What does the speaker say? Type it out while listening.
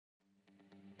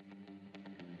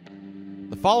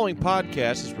following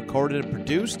podcast is recorded and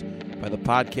produced by the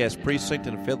Podcast Precinct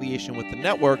in affiliation with the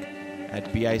network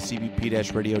at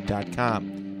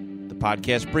bicbp-radio.com. The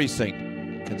Podcast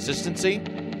Precinct. Consistency,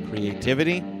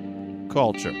 creativity,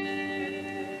 culture.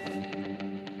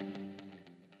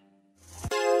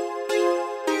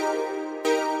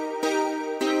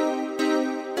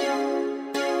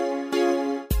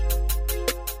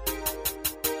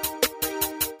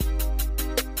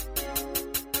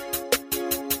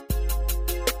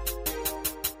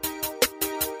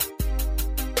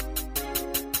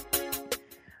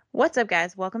 What's up,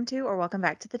 guys? Welcome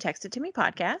back to the Text It To Me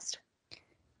podcast.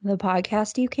 The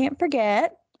podcast you can't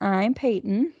forget. I'm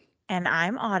Peyton. And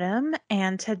I'm Autumn.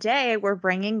 And today we're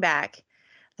bringing back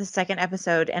the second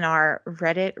episode in our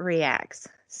Reddit Reacts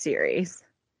series.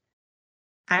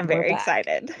 I'm very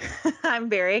excited. I'm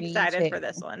very excited for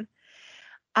this one.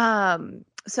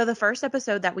 So the first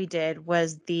episode that we did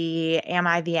was the Am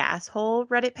I the Asshole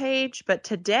Reddit page. But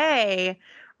today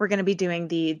we're going to be doing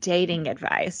the dating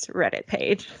advice Reddit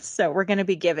page. So we're going to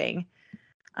be giving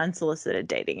unsolicited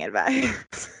dating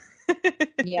advice.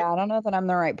 Yeah, I don't know that I'm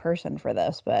the right person for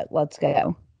this, but let's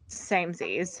go.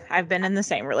 Samesies. I've been in the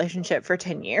same relationship for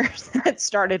 10 years. It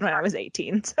started when I was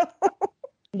 18. So.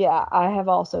 Yeah, I have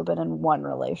also been in one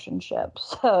relationship.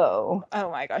 So.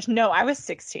 Oh my gosh. No, I was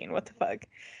 16. What the fuck?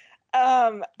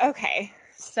 Okay.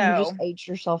 So. You just aged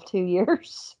yourself 2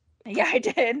 years. Yeah, I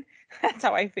did. That's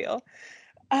how I feel.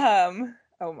 Oh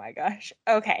my gosh.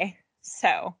 Okay.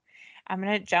 So I'm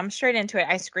going to jump straight into it.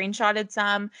 I screenshotted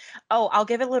some. Oh, I'll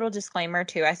give a little disclaimer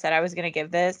too. I said I was going to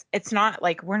give this. It's not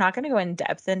like, we're not going to go in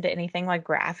depth into anything like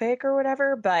graphic or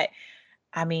whatever, but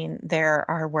I mean, there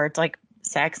are words like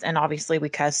sex and obviously we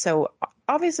cuss. So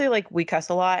obviously like we cuss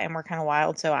a lot and we're kind of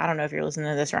wild. So I don't know if you're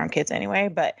listening to this around kids anyway,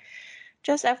 but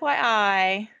just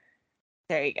FYI,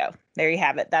 there you go. There you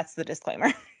have it. That's the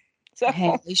disclaimer. So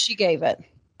hey, at least she gave it.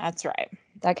 That's right.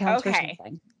 That counts for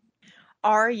something.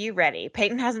 Are you ready?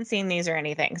 Peyton hasn't seen these or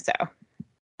anything, so.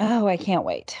 Oh, I can't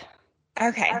wait.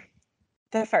 Okay.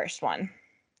 The first one.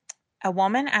 A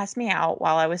woman asked me out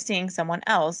while I was seeing someone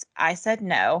else. I said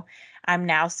no. I'm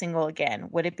now single again.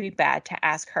 Would it be bad to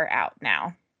ask her out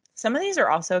now? Some of these are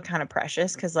also kind of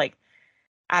precious because, like,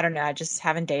 I don't know. I just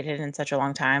haven't dated in such a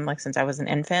long time, like since I was an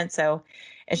infant. So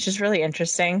it's just really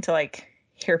interesting to, like,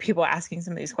 hear people asking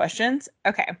some of these questions.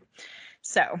 Okay.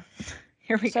 So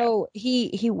here we go. So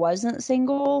he wasn't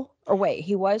single, or wait,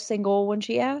 he was single when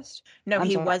she asked? No,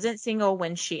 he wasn't single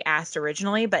when she asked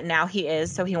originally, but now he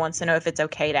is. So he wants to know if it's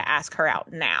okay to ask her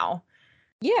out now.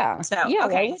 Yeah. So, yeah,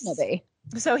 okay. Why wouldn't it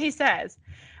be? So he says,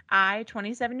 I,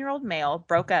 27-year-old male,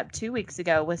 broke up 2 weeks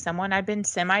ago with someone I'd been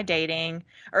dating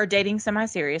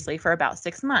semi-seriously for about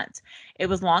 6 months. It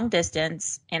was long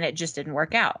distance and it just didn't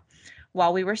work out.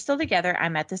 While we were still together, I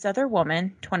met this other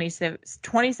woman,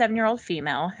 27-year-old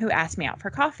female, who asked me out for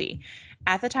coffee.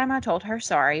 At the time, I told her,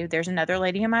 sorry, there's another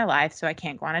lady in my life, so I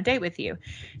can't go on a date with you.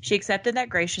 She accepted that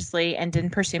graciously and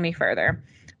didn't pursue me further.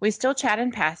 We still chat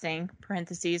in passing,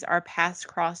 parentheses, our paths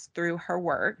cross through her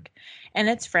work, and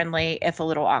it's friendly, if a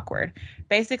little awkward.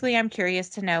 Basically, I'm curious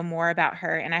to know more about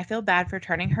her, and I feel bad for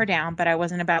turning her down, but I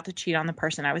wasn't about to cheat on the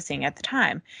person I was seeing at the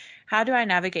time. How do I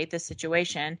navigate this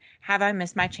situation? Have I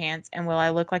missed my chance, and will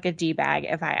I look like a D-bag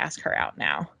if I ask her out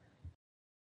now?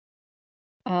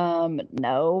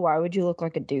 No. Why would you look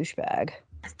like a douchebag?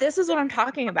 This is what I'm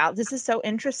talking about. This is so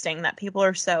interesting that people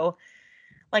are so,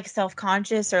 like,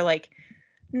 self-conscious or, like,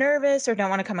 nervous or don't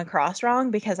want to come across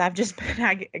wrong because I've just been,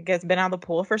 I guess, been out of the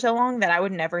pool for so long that I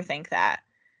would never think that.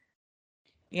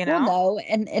 You know? Well, no,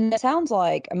 and it sounds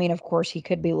like, I mean, of course, he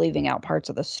could be leaving out parts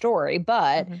of the story,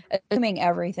 but assuming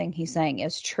everything he's saying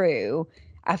is true,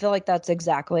 I feel like that's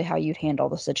exactly how you'd handle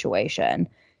the situation.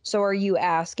 So are you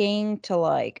asking to,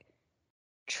 like,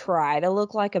 try to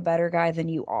look like a better guy than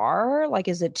you are? Like,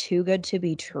 is it too good to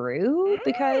be true?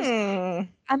 Because,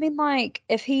 I mean, like,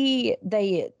 if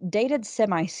they dated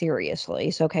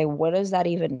semi-seriously, so, okay, what does that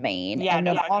even mean? Yeah, and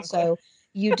then also,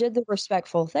 you did the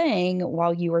respectful thing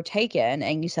while you were taken,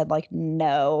 and you said, like,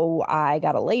 no, I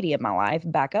got a lady in my life,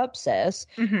 back up, sis.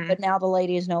 But now the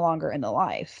lady is no longer in the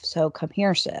life, so come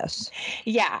here, sis.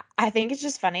 Yeah, I think it's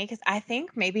just funny, because I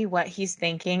think maybe what he's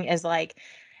thinking is, like,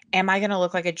 am I going to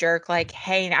look like a jerk, like,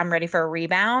 hey, I'm ready for a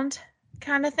rebound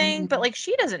kind of thing? But, like,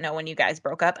 she doesn't know when you guys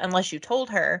broke up unless you told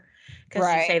her,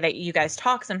 because you say that you guys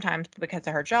talk sometimes because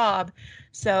of her job.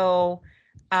 So,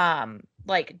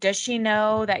 like, does she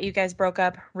know that you guys broke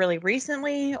up really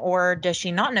recently, or does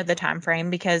she not know the time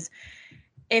frame? Because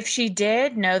if she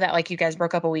did know that, like, you guys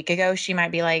broke up a week ago, she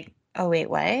might be like, oh, wait,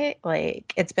 what?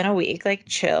 Like, it's been a week. Like,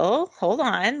 chill. Hold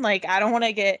on. Like, I don't want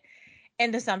to get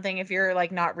into something if you're,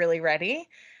 like, not really ready.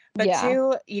 But Yeah.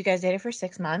 2, you guys dated for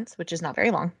 6 months, which is not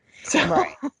very long. So,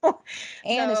 Right.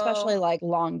 And so, especially like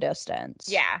long distance.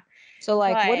 yeah. So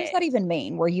like what does But that even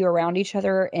mean? Were you around each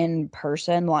other in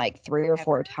person like 3 or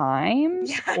 4 ever?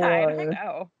 times? Yeah, I don't Or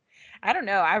know. I don't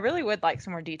know. I really would like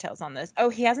some more details on this. Oh,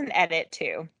 he has an edit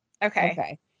too. Okay.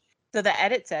 okay. So the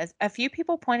edit says, a few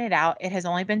people pointed out it has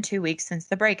only been 2 weeks since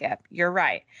the breakup. You're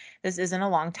right. This isn't a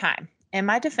long time. In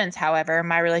my defense, however,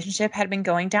 my relationship had been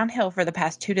going downhill for the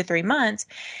past 2 to 3 months,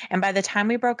 and by the time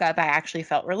we broke up, I actually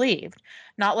felt relieved.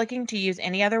 Not looking to use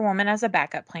any other woman as a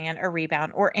backup plan or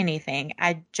rebound or anything.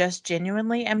 I just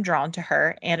genuinely am drawn to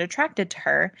her and attracted to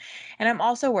her, and I'm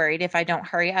also worried if I don't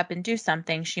hurry up and do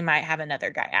something, she might have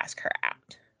another guy ask her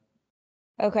out.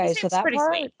 He Okay, so seems that pretty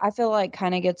part sweet. I feel like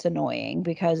kind of gets annoying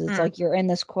because it's Mm. like you're in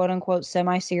this quote unquote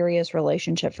semi-serious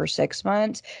relationship for 6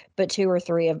 months, but 2 or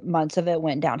 3 months of it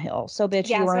went downhill. So, bitch,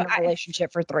 you Yeah, were so in a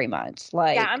relationship for 3 months. yeah,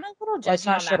 Like, I'm a little let's judgy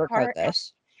not on that sugarcoat part.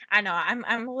 this. I know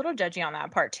I'm a little judgy on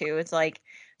that part too. It's like,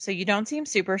 so you don't seem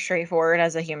super straightforward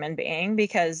as a human being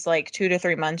because like 2 to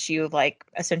 3 months you like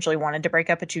essentially wanted to break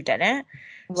up but you didn't.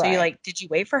 So you Right. like, did you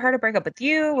wait for her to break up with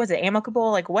you? Was it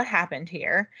amicable? Like what happened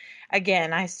here?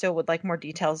 Again, I still would like more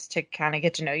details to kind of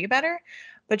get to know you better.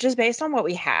 But just based on what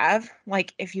we have,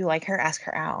 like if you like her, ask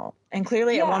her out. And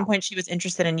clearly at Yeah. one point she was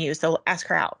interested in you, so ask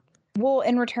her out. Well,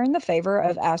 and return the favor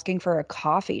of asking for a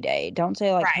coffee date. Don't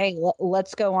say like, Right. "Hey,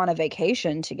 let's go on a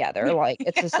vacation together." Like,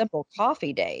 it's a simple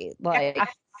coffee date. Yeah. Like,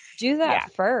 do that Yeah.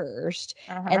 first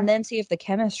Uh-huh. and then see if the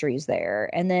chemistry's there.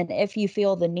 And then if you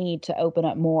feel the need to open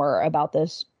up more about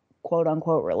this quote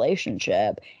unquote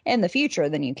relationship in the future,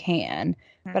 then you can.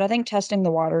 But I think testing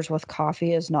the waters with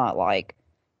coffee is not like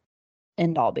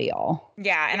end all be all.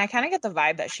 Yeah, and I kind of get the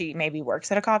vibe that she maybe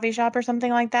works at a coffee shop or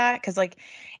something like that. Because, like,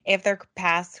 if their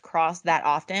paths cross that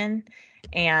often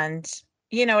and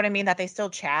you know what I mean, that they still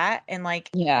chat and,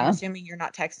 like, I'm Yeah, assuming you're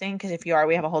not texting because if you are,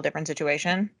 we have a whole different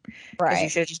situation because you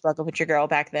right. should have just broke up with your girl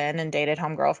back then and dated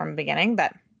homegirl from the beginning.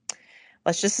 But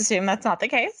let's just assume that's not the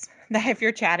case. That if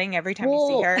you're chatting every time you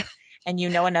see Well, her and you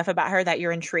know enough about her that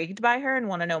you're intrigued by her and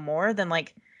want to know more, then,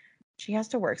 like, she has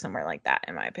to work somewhere like that,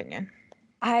 in my opinion.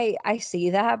 I see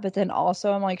that, but then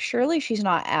also I'm like, surely she's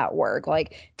not at work,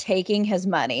 like taking his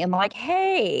money and like,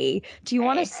 hey, do you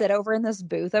want to Hey, sit over in this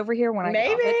booth over here when I get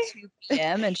off at maybe. 2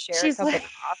 p.m. and share a She's cup of like,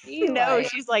 coffee? no,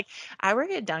 Like, she's like, I work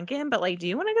at Dunkin', but like, do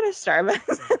you want to go to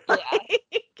Starbucks? yeah.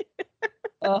 Like,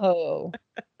 Oh,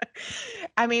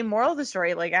 I mean, moral of the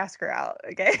story, like, ask her out,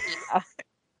 okay? yeah.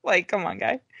 Like, come on,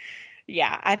 guy.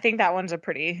 Yeah, I think that one's a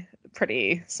pretty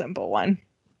simple one.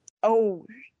 Oh,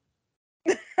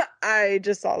 I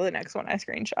just saw the next one I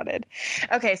screenshotted.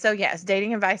 Okay, so yes,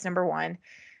 dating advice number 1,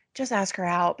 just ask her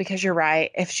out because you're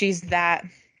right. If she's that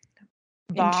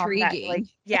bomb that like Intriguing.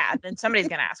 yeah, then somebody's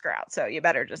gonna ask her out, so you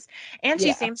better just, and she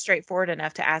Yeah. seems straightforward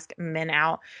enough to ask men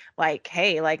out, like,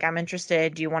 hey, like, I'm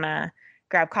interested, do you want to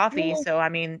grab coffee? Well, So I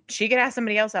mean, she could ask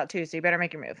somebody else out too, so you better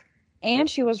make your move. and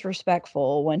she was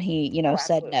respectful when he, Oh,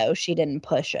 said absolutely. no. She didn't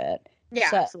push it. Yeah,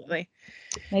 So absolutely.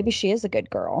 maybe she is a good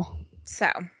girl. So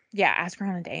yeah, ask her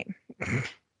on a date.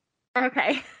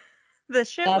 Okay. The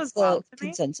shit That's was wild the to me.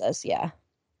 consensus. Yeah.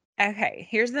 Okay,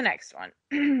 here's the next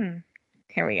one.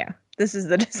 Here we go. This is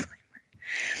the disclaimer.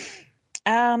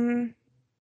 um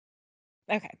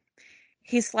okay,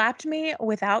 he slapped me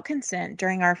without consent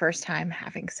during our first time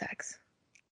having sex.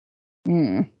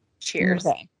 Mm. Cheers.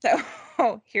 Okay.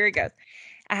 So here it goes.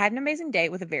 I had an amazing date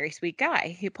with a very sweet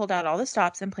guy. He pulled out all the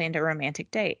stops and planned a romantic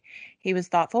date. He was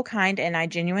thoughtful, kind, and I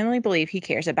genuinely believe he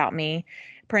cares about me.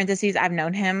 Parentheses, I've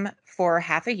known him for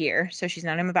half a year, so she's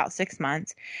known him about 6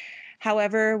 months.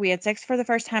 However, we had sex for the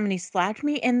first time and he slapped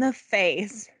me in the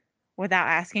face without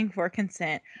asking for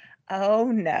consent.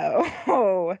 Oh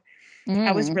no.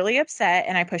 I was Mm. really upset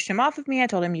and I pushed him off of me. I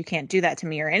told him, you can't do that to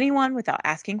me or anyone without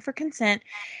asking for consent.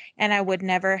 And I would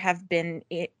never have been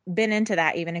into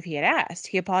that even if he had asked.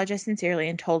 He apologized sincerely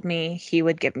and told me he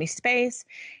would give me space.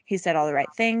 He said all the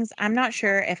right things. I'm not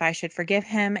sure if I should forgive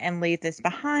him and leave this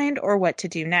behind or what to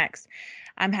do next.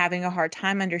 I'm having a hard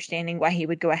time understanding why he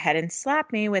would go ahead and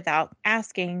slap me without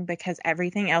asking because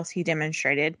everything else he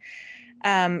demonstrated,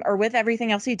 or with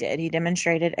everything else he did, he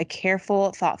demonstrated a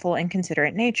careful, thoughtful, and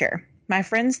considerate nature. My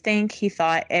friends think he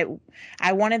thought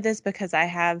I wanted this because I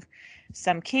have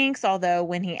some kinks, although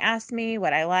when he asked me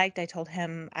what I liked, I told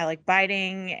him I like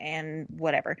biting and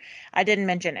whatever. I didn't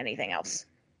mention anything else.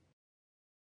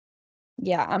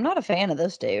 Yeah. I'm not a fan of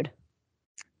this dude.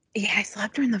 Yeah, I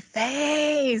slapped her in the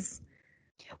face.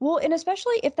 Well, and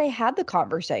especially if they had the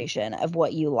conversation of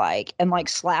what you like and like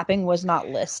slapping was not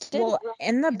listed, Well,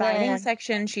 in the biting then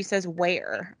section, she says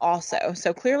where also.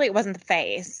 So clearly it wasn't the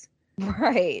face.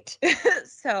 right.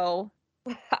 So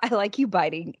I like you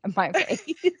biting my face.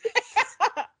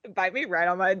 Bite me right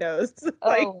on my nose.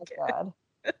 Oh my God.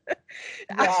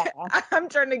 Yeah. I'm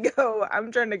trying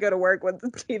to go to work with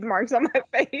the teeth marks on my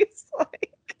face.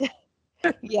 Like,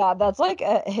 Yeah, that's like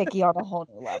a hickey on a whole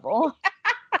new level.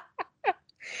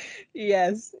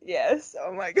 yes.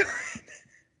 Oh my God.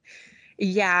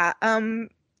 Yeah.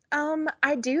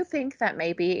 I do think that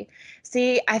maybe,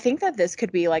 see, I think that this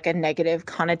could be like a negative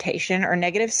connotation or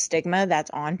negative stigma that's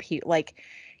on like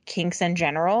kinks in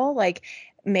general. Like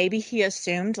maybe he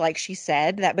assumed, like she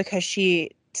said, that because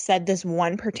she said this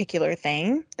one particular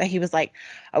thing that he was like,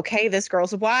 okay, this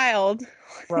girl's wild.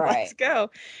 Right. Let's go.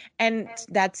 And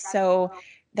that's so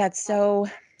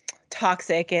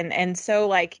toxic and so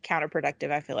like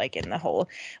counterproductive, I feel like, in the whole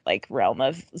like realm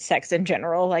of sex in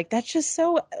general. Like that's just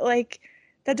so like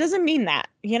that doesn't mean that,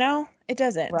 it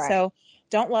doesn't. Right. So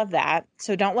don't love that.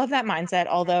 So don't love that mindset.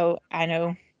 Although I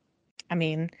know, I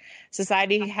mean,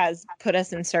 society has put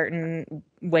us in certain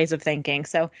ways of thinking.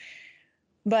 So,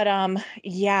 but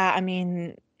yeah, I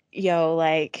mean,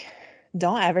 like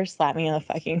don't ever slap me in the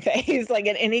fucking face, like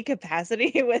in any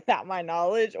capacity without my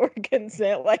knowledge or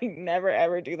consent. Like never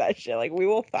ever do that shit. Like we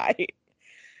will fight.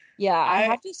 Yeah, I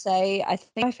have to say, I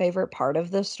think my favorite part of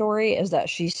this story is that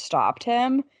she stopped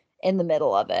him in the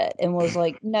middle of it and was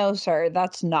like, no, sir,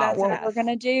 that's not That's what enough. we're going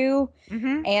to do.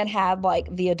 Mm-hmm. And had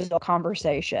like the adult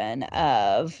conversation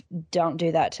of, don't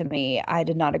do that to me. I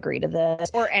did not agree to this.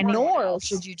 Or anyone Nor else.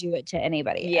 should you do it to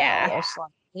anybody Yeah. else.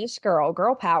 Like, this girl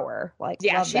power. Like,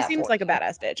 Yeah, love she that seems for like a you.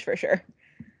 badass bitch for sure.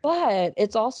 But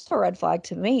it's also a red flag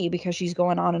to me because she's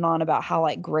going on and on about how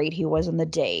like great he was in the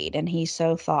date and he's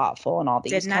so thoughtful and all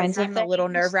these Didn't that kinds of seem things. a little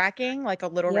nerve-wracking, like a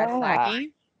little red Yeah.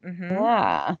 flaggy? Mm-hmm.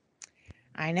 Yeah.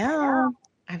 I know.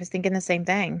 I was thinking the same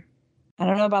thing. I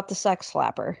don't know about the sex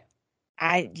slapper.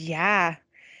 Yeah.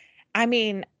 I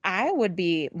mean, I would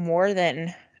be more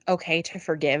than okay to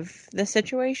forgive the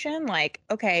situation. Like,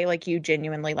 okay, like you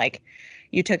genuinely, like,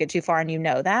 you took it too far and you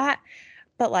know that.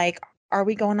 But like, are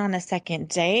we going on a second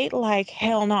date? Like,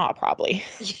 hell no, probably.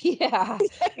 Yeah.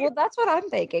 Well, that's what I'm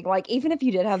thinking. Like, even if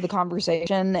you did have the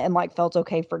conversation and like felt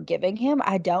okay forgiving him,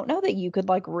 I don't know that you could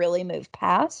like really move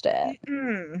past it.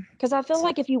 Mm. Because I feel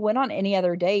like if you went on any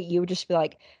other date, you would just be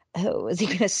like, oh, is he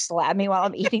going to slap me while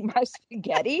I'm eating my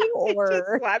spaghetti? Just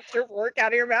Or, slapped your fork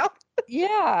out of your mouth.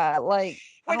 yeah, like,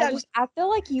 We're done. I feel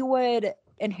like you would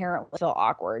inherently feel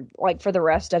awkward, like for the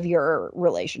rest of your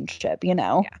relationship, you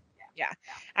know? Yeah.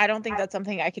 I don't think that's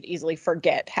something I could easily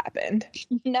forget happened.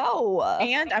 No.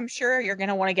 And I'm sure you're going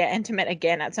to want to get intimate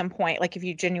again at some point, like if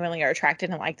you genuinely are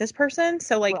attracted and like this person.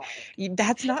 So, like, Right.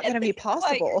 that's not going to be Like,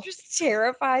 possible. you're just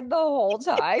terrified the whole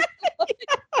time.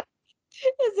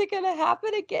 Is it going to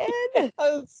happen again? I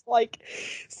was like,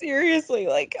 seriously,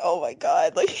 like, oh my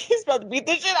God, like he's about to beat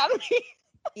the shit out of me.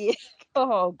 Yeah.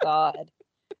 Oh God.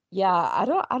 Yeah, I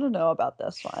don't know about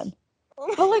this one.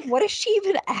 But like, what is she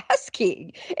even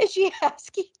asking? Is she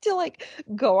asking to like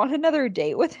go on another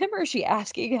date with him, or is she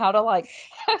asking how to like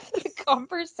have the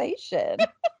conversation?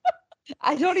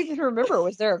 I don't even remember.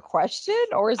 Was there a question,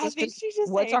 or is I this think just she's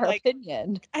just what's saying, our like,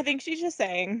 opinion? I think she's just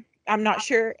saying, I'm not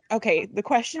sure. Okay, the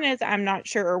question is, I'm not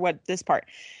sure what this part.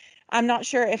 I'm not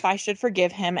sure if I should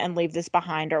forgive him and leave this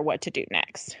behind or what to do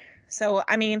next. So,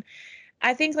 I mean,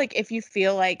 I think like if you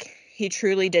feel like he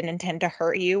truly didn't intend to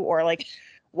hurt you or like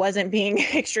wasn't being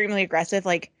extremely aggressive,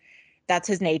 like that's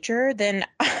his nature, then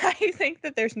I think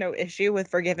that there's no issue with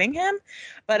forgiving him.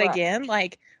 But Right. again,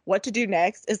 like what to do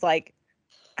next is like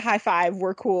high five,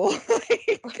 we're cool.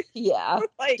 Yeah.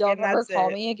 Like, Don't and ever that's call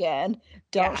it. me again.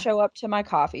 Don't Yeah. show up to my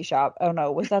coffee shop. Oh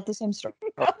no, was that the same story?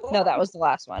 No, that was the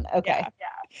last one. Okay. Yeah.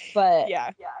 But Yeah.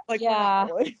 Like yeah.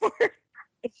 we're not cool anymore.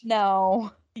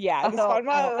 No. Yeah, it was fun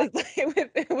while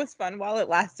it was fun while it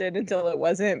lasted until it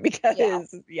wasn't because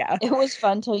yeah. It was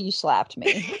fun till you slapped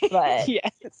me. But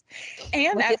Yes.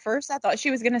 And with at first I thought she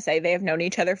was going to say they have known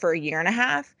each other for a year and a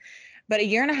half, but a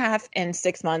year and a half and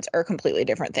 6 months are completely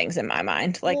different things in my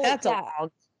mind. Like Well, that's yeah. a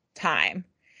long time.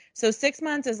 So 6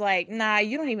 months is like, nah,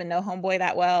 you don't even know homeboy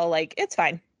that well. Like it's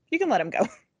fine. You can let him go.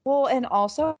 Well, and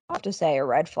also I have to say a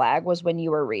red flag was when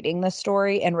you were reading this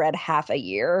story and read half a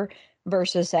year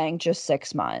versus saying just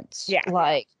 6 months. Yeah.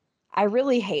 Like I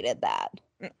really hated that.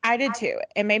 I did too.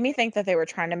 It made me think that they were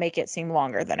trying to make it seem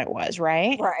longer than it was,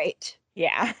 right? Right.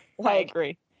 Yeah. I Like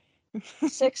agree.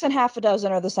 6 and half a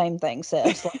dozen are the same thing,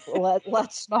 sis. Like,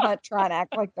 let's not try and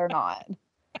act like they're not.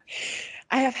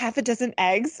 I have half a dozen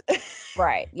eggs.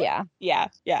 Right. Yeah. Yeah.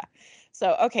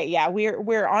 So, okay, yeah,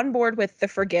 we're on board with the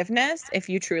forgiveness if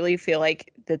you truly feel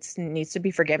like this needs to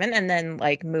be forgiven and then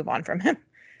like move on from him.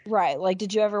 Right. Like,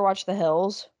 did you ever watch The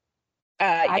Hills?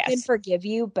 I can Yes. forgive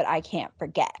you, but I can't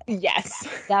forget. Yes.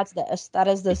 That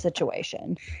is the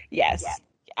situation. Yes.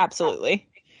 Absolutely.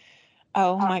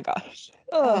 Oh my gosh.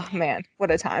 Ugh. Oh man,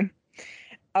 what a time.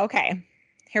 Okay.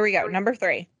 Here we go. Number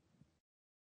 3.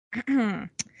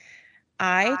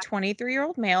 I,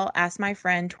 23-year-old male, asked my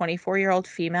friend, 24-year-old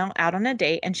female, out on a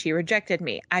date and she rejected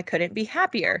me. I couldn't be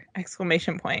happier!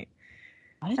 Exclamation point.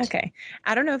 What? Okay.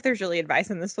 I don't know if there's really advice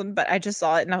in this one, but I just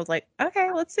saw it and I was like,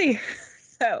 okay, let's see.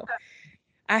 So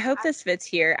I hope this fits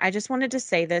here. I just wanted to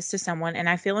say this to someone and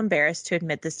I feel embarrassed to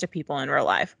admit this to people in real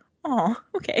life. Oh,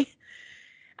 okay.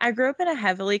 I grew up in a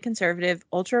heavily conservative,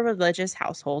 ultra-religious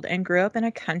household and grew up in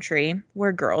a country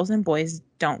where girls and boys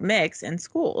don't mix in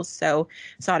schools, so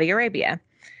Saudi Arabia.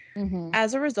 Mm-hmm.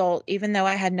 As a result, even though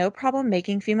I had no problem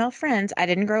making female friends, I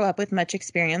didn't grow up with much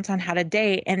experience on how to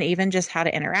date and even just how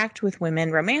to interact with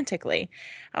women romantically.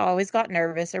 I always got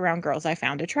nervous around girls I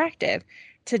found attractive.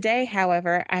 Today,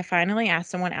 however, I finally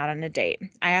asked someone out on a date.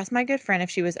 I asked my good friend if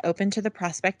she was open to the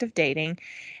prospect of dating,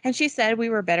 and she said we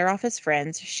were better off as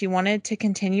friends. She wanted to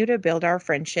continue to build our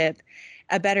friendship,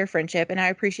 a better friendship, and I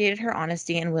appreciated her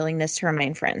honesty and willingness to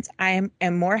remain friends. I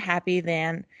am more than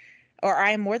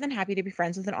happy to be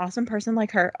friends with an awesome person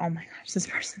like her. Oh my gosh, this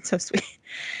person's so sweet.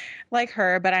 Like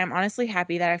her, but I am honestly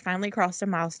happy that I finally crossed a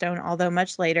milestone, although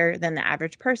much later than the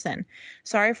average person.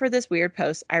 Sorry for this weird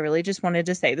post. I really just wanted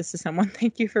to say this to someone.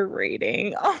 Thank you for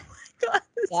reading. Oh my God,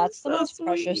 this That's is the so most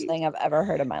precious sweet. thing I've ever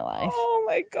heard in my life. Oh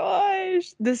my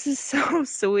gosh, this is so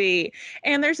sweet.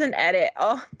 And there's an edit.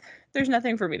 Oh, there's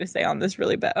nothing for me to say on this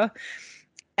really, but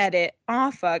edit.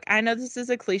 Oh, fuck. I know this is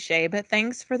a cliche, but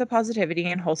thanks for the positivity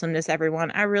and wholesomeness,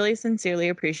 everyone. I really sincerely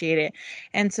appreciate it.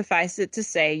 And suffice it to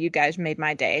say, you guys made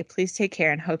my day. Please take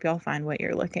care and hope y'all find what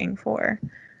you're looking for.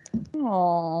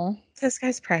 Oh. This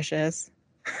guy's precious.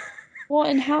 Well,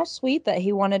 and how sweet that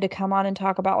he wanted to come on and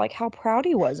talk about like how proud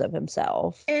he was of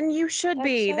himself. And you should That's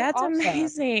be. so That's awesome.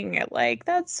 amazing. Like,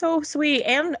 that's so sweet.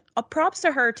 And props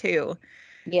to her, too.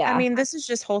 Yeah. I mean, this is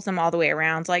just wholesome all the way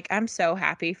around. Like, I'm so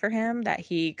happy for him that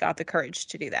he got the courage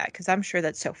to do that because I'm sure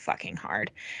that's so fucking hard.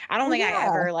 I don't think I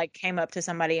ever like came up to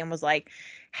somebody and was like,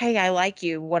 "Hey, I like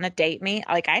you. Want to date me?"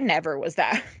 Like, I never was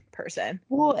that person.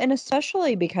 Well, and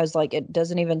especially because like it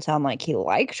doesn't even sound like he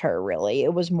liked her really.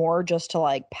 It was more just to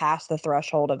like pass the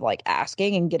threshold of like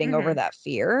asking and getting over Mhm. that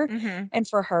fear. Mhm. And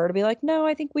for her to be like, "No,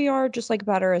 I think we are just like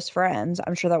better as friends."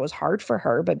 I'm sure that was hard for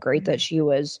her, but great that Mhm. she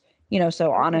was, so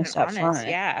Open and honest up honest. front.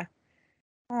 Yeah.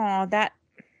 Oh,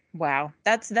 wow.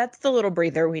 That's the little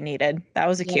breather we needed. That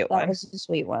was a Yep, cute that one. was a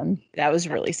sweet one. That was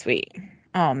really sweet.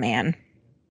 Oh man.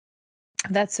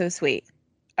 That's so sweet.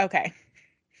 Okay.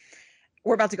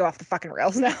 We're about to go off the fucking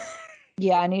rails now.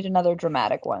 Yeah, I need another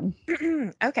dramatic one.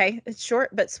 Okay, it's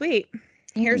short but sweet.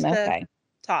 Here's the Okay.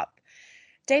 top.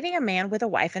 Dating a man with a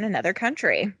wife in another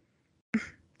country.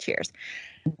 Cheers.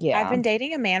 I've Yeah. been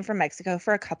dating a man from Mexico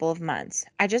for a couple of months.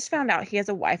 I just found out he has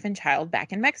a wife and child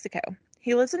back in Mexico.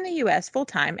 He lives in the US full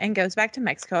time and goes back to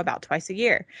Mexico about twice a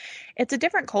year. It's a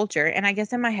different culture, and I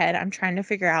guess in my head, I'm trying to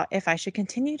figure out if I should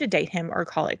continue to date him or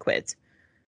call it quits.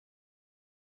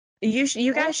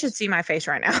 You guys should see my face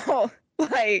right now.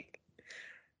 Like,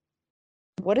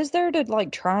 What is there to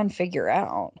like try and figure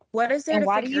out? what is there And to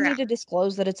why do you figure out? need to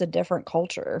disclose that it's a different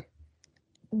culture?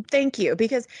 Thank you,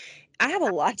 because I have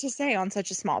a lot to say on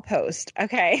such a small post,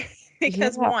 okay?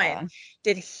 Because one, Yeah.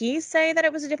 did he say that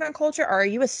it was a different culture, or are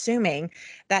you assuming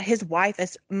that his wife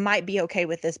might be okay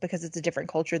with this because it's a different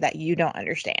culture that you don't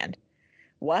understand?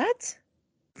 What?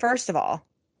 First of all,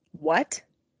 what?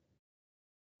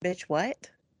 Bitch, what?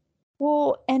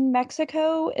 Well, and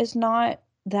Mexico is not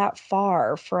that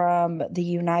far from the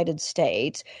United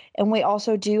States, and we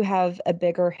also do have a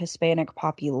bigger Hispanic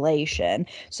population.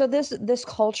 So this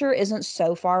culture isn't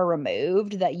so far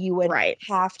removed that you would Right.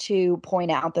 have to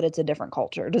point out that it's a different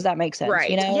culture. Does that make sense?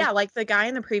 Right. Yeah, like the guy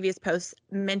in the previous post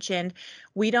mentioned,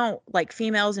 we don't like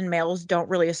females and males don't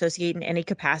really associate in any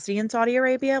capacity in Saudi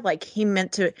Arabia. Like he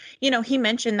meant to, he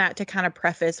mentioned that to kind of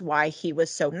preface why he was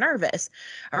so nervous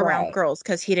around Right. girls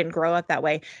because he didn't grow up that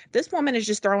way. This woman is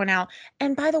just throwing out,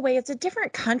 and by the way, it's a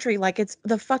different country. Like it's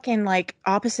the fucking like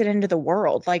opposite end of the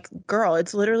world. Like, girl,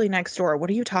 it's literally next door. What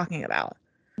are you talking about?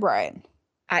 Right.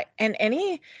 And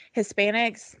any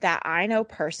Hispanics that I know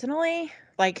personally,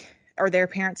 like, or their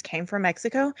parents came from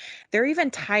Mexico, they're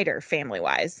even tighter family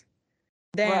wise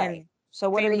than Right. So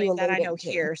what are you families that I know alluding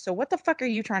to? here. So what the fuck are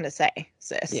you trying to say,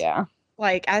 sis? Yeah.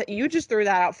 Like, you just threw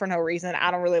that out for no reason.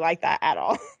 I don't really like that at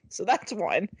all. So that's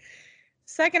one.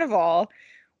 Second of all,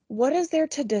 what is there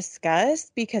to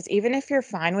discuss? Because even if you're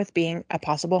fine with being a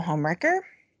possible homewrecker,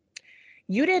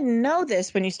 You didn't know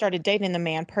this when you started dating the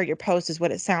man, per your post, is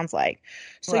what it sounds like.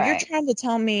 So you're Right. trying to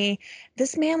tell me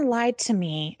this man lied to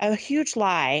me, a huge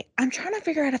lie. I'm trying to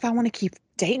figure out if I want to keep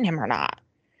dating him or not.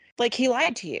 Like, he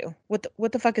lied to you.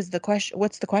 What the fuck is the question?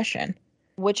 What's the question?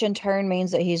 Which in turn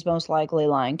means that he's most likely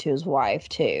lying to his wife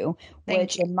too, Thank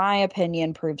which you. in my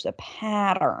opinion proves a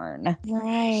pattern.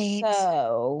 Right.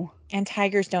 So, And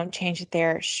tigers don't change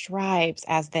their stripes,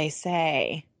 as they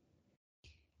say.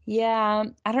 yeah,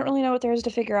 I don't really know what there is to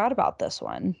figure out about this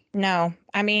one. No,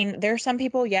 I mean, there are some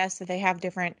people, yes, that they have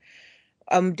different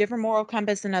moral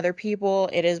compass than other people.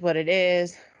 It is what it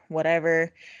is,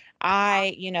 whatever.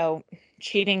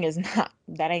 Cheating is not,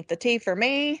 that ain't the tea for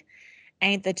me.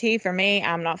 Ain't the tea for me.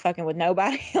 I'm not fucking with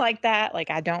nobody like that. Like,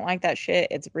 I don't like that shit.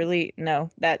 It's really,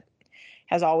 no, that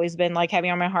has always been like heavy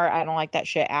on my heart. I don't like that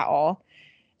shit at all.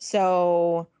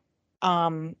 So,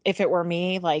 if it were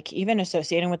me, like, even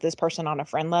associating with this person on a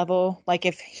friend level, like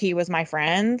if he was my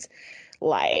friend,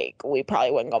 like, we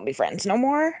probably wouldn't gonna be friends no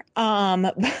more.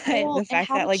 But Well, the and fact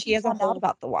how that, did like, he she has a find out whole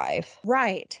about the wife?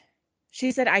 right.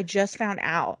 She said, I just found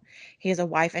out he has a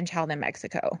wife and child in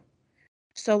Mexico.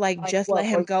 So, like, Like, just let what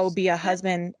him were you go be a saying?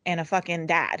 husband and a fucking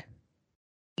dad.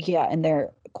 Yeah, in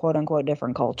their quote unquote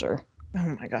different culture.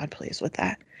 Oh my God, please, with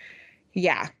that.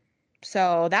 Yeah.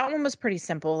 So that one was pretty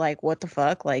simple. Like, what the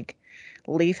fuck? Like,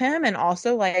 leave him, and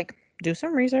also, like, do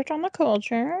some research on the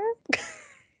culture.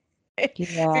 If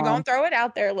you're Yeah. gonna throw it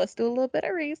out there, let's do a little bit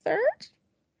of research.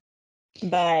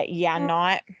 But yeah,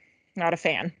 not a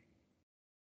fan.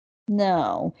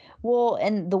 No. Well,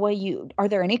 and the way are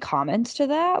there any comments to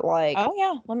that? Like, Oh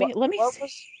yeah, what let me what see.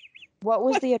 was what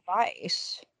was the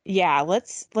advice? Yeah,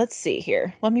 let's see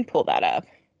here. Let me pull that up.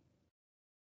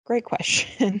 Great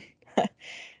question.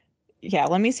 Yeah,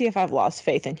 let me see if I've lost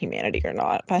faith in humanity or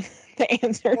not by the Well,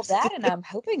 answers. that, and I'm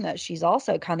hoping that she's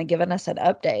also kind of given us an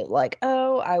update, like,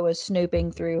 oh, I was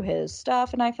snooping through his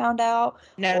stuff and I found out,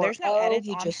 No, or there's no oh, edits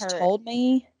he on just her. told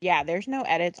me. Yeah, there's no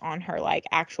edits on her, like,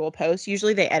 actual post.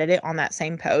 Usually they edit it on that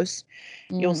same post.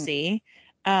 You'll Mm, see.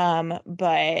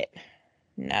 But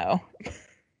no.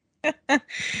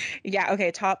 Yeah, okay,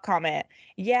 top comment.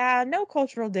 Yeah, no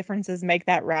cultural differences make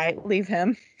that right. Leave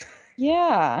him.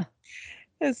 yeah.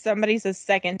 Somebody says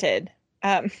seconded.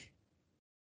 Um,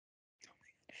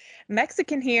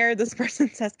 Mexican here, this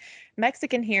person says,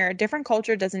 Mexican here, different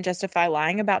culture doesn't justify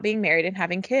lying about being married and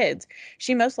having kids.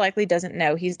 She most likely doesn't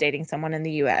know he's dating someone in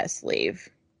the US. Leave.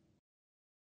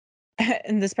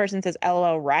 And this person says,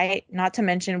 LOL, right? Not to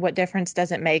mention, what difference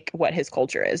does it make what his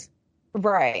culture is?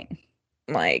 Right.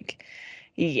 Like,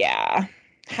 yeah.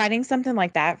 Hiding something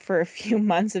like that for a few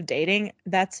months of dating,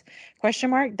 that's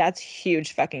question mark, that's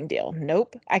huge fucking deal.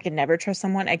 Nope. I could never trust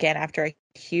someone again after a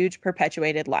huge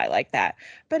perpetuated lie like that.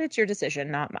 But it's your decision,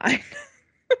 not mine.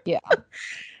 Yeah.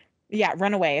 Yeah,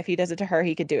 run away. If he does it to her,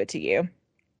 he could do it to you.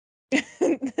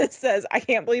 It says, I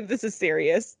can't believe this is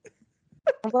serious.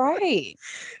 Right.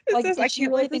 It Like, says, I did she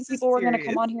can't really believe think this is people were going to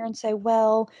come serious. on here and say,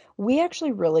 well, we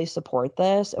actually really support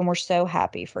this and we're so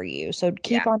happy for you. So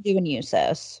keep Yeah. on doing you,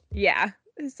 sis. Yeah.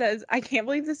 It says, I can't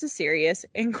believe this is serious.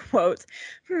 In quotes,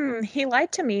 he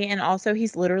lied to me, and also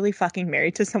he's literally fucking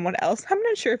married to someone else. I'm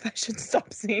not sure if I should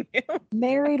stop seeing him.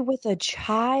 Married with a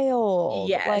child.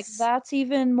 Like, Yes. that's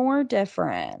even more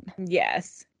different.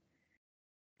 Yes.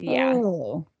 Yeah.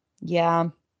 Oh, yeah.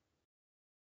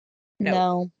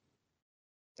 Nope.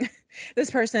 No. This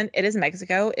person, it is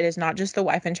Mexico. It is not just the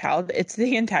wife and child, it's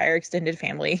the entire extended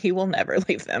family. He will never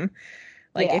leave them.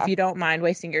 Like, if Yeah. you don't mind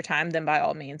wasting your time, then by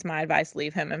all means, my advice,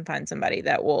 leave him and find somebody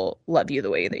that will love you the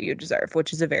way that you deserve,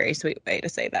 which is a very sweet way to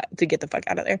say that, to get the fuck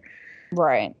out of there.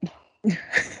 Right.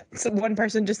 So one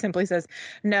person just simply says,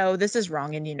 no, this is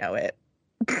wrong and you know it.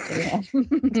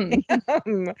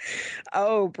 Damn.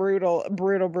 Oh, brutal,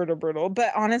 brutal, brutal, brutal.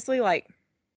 But honestly, like,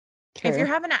 if you're True.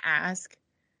 having to ask,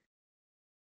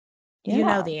 you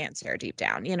know Yeah. the answer deep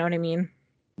down. You know what I mean?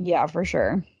 Yeah, for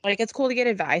sure. Like, it's cool to get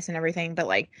advice and everything, but,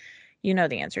 like, you know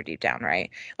the answer deep down, right?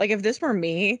 Like, if this were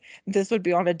me, this would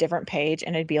be on a different page,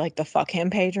 and it'd be like the fuck him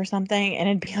page or something, and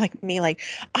it'd be like me, like,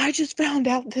 I just found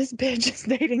out this bitch is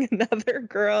dating another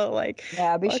girl. Like,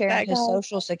 Yeah, I'll be fuck sharing that his guy.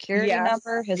 social security Yes.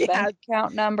 number, his Yeah. bank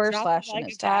account number, Drop him slashing like a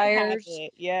his bad tires.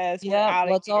 habit. Yes, we're Yep, out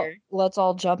of here. let's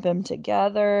all jump him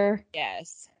together.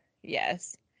 Yes.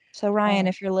 Yes. So Ryan, Oh,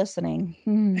 if you're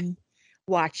listening,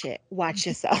 watch it. Watch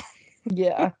yourself.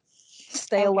 yeah,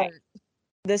 stay Okay. alert.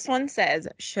 This one says,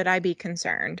 should I be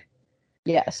concerned?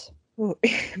 Yes. Ooh,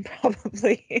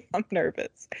 probably. I'm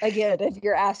nervous. Again, if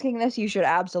you're asking this, you should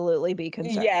absolutely be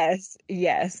concerned. Yes.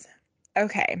 Yes.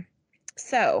 Okay.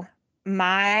 So,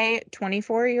 my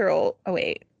 24-year-old, oh,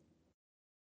 wait.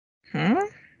 Huh?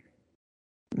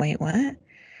 Wait, what?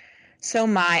 So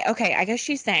okay, I guess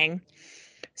she's saying,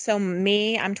 so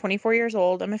I'm 24 years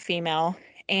old. I'm a female,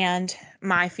 and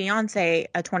my fiance,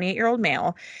 a 28-year-old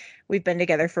male, we've been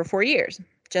together for 4 years.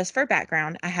 Just for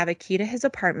background, I have a key to his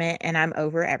apartment and I'm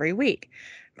over every week.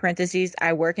 Parentheses,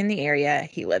 I work in the area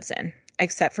he lives in,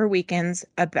 except for weekends.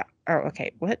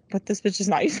 Okay, what? This bitch is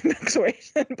not using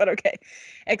punctuation, but okay.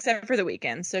 Except for the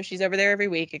weekends. So she's over there every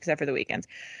week except for the weekends.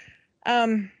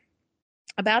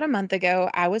 About a month ago,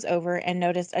 I was over and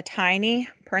noticed a tiny,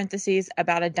 parentheses,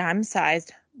 about a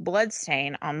dime-sized blood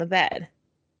stain on the bed.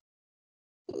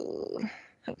 Ooh,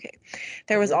 okay.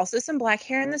 There was also some black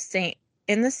hair in the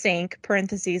sink,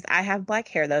 parentheses, I have black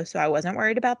hair though, so I wasn't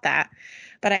worried about that.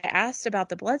 But I asked about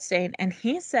the blood stain and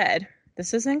he said,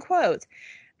 this is in quotes,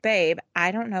 babe,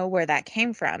 I don't know where that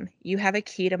came from. You have a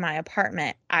key to my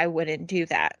apartment. I wouldn't do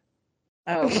that.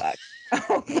 Oh, fuck.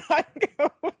 Oh, fuck. Oh,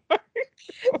 fuck.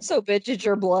 So, bitch, it's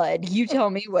your blood. You tell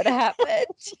me what happened.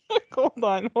 Hold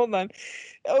on.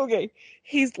 Okay.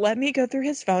 He's let me go through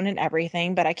his phone and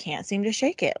everything, but I can't seem to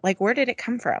shake it. Like, where did it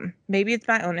come from? Maybe it's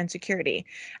my own insecurity.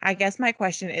 I guess my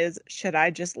question is, should I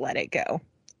just let it go?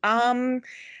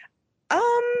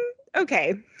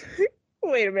 Okay.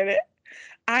 Wait a minute.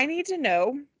 I need to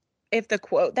know if the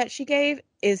quote that she gave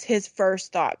is his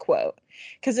first thought quote.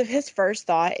 Because if his first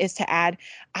thought is to add,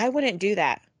 I wouldn't do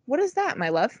that. What is that, my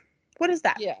love? What is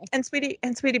that? Yeah. And sweetie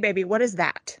baby, what is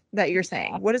that you're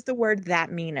saying? What does the word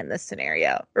that mean in this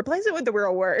scenario? Replace it with the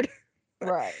real word.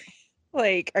 Right.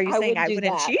 Like, are you saying I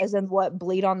wouldn't cheat? As in what,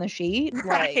 bleed on the sheet?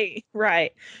 Right,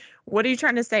 right. What are you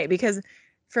trying to say? Because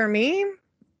for me,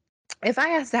 if I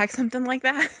asked Zach something like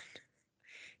that,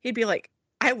 he'd be like,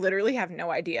 I literally have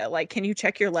no idea. Like, can you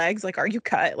check your legs? Like, are you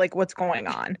cut? Like, what's going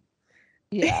on?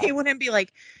 Yeah. He wouldn't be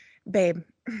like, babe,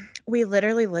 we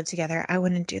literally live together. I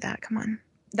wouldn't do that. Come on.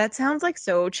 That sounds like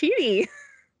so cheaty.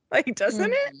 Like,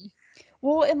 doesn't it?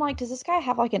 Well, and like, does this guy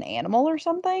have like an animal or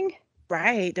something?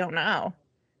 Right. Don't know.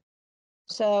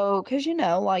 So, because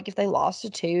like if they lost a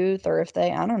tooth or if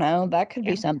they, I don't know, that could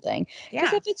be something.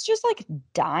 Because Yeah. if it's just like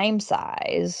dime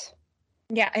size.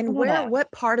 Yeah. And know. what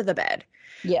part of the bed?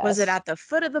 Yes. Was it at the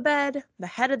foot of the bed, the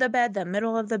head of the bed, the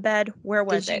middle of the bed? Where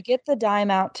was Did you it? get the dime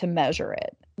out to measure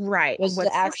it? Right. Was it What's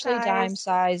the actually size? dime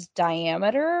size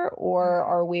diameter, or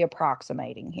are we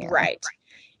approximating here? Right.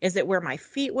 Is it where my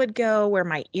feet would go, where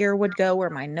my ear would go, where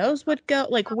my nose would go?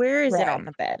 Like, where is it on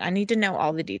the bed? I need to know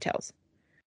all the details.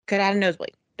 Could I have a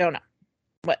nosebleed? Don't know.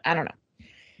 But I don't know.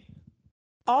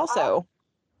 Also,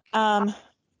 I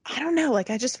don't know. Like,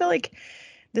 I just feel like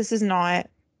this is not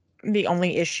the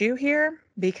only issue here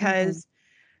because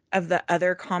of the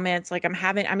other comments. Like,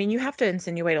 you have to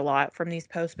insinuate a lot from these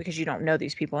posts because you don't know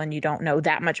these people and you don't know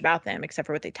that much about them except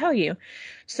for what they tell you.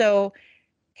 So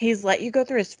he's let you go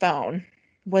through his phone.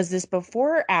 Was this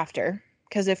before or after?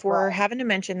 Because if we're having to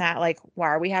mention that, like, why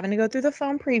are we having to go through the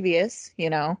phone previous,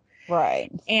 Right.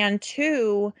 And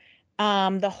two,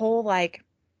 the whole, like,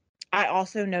 I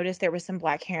also noticed there was some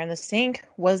black hair in the sink.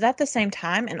 Was that the same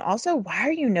time? And also, why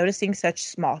are you noticing such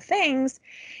small things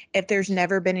if there's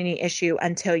never been any issue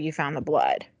until you found the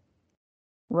blood?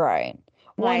 Right.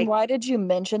 Well, and Like, why did you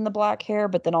mention the black hair,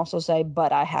 but then also say,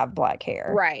 but I have black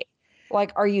hair? right.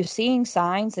 Like, are you seeing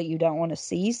signs that you don't want to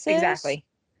see, sis? Exactly.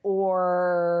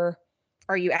 Or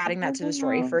are you adding that to the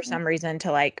story for some reason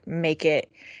to, like, make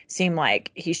it seem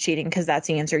like he's cheating because that's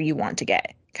the answer you want to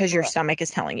get because your stomach is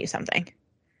telling you something?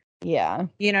 Yeah.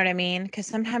 You know what I mean? Because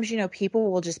sometimes, people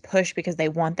will just push because they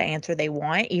want the answer they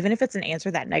want, even if it's an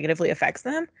answer that negatively affects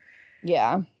them.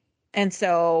 Yeah. And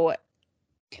so,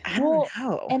 I don't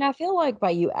know. And I feel like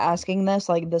by you asking this,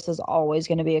 like, this is always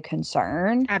going to be a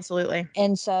concern. Absolutely.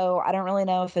 And so I don't really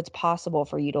know if it's possible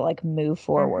for you to, like, move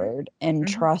forward and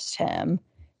trust him.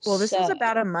 Well, this was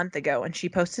about a month ago, and she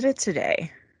posted it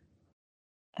today.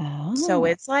 Oh. So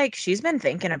it's like she's been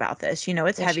thinking about this.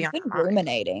 It's heavy on her mind.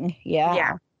 Ruminating. Yeah.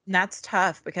 Yeah. And that's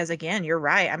tough because, again, you're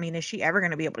right. I mean, is she ever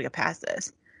going to be able to get past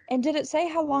this? And did it say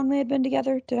how long they had been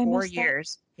together? Did I miss 4 that?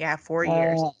 years. Yeah, 4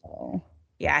 years. Oh.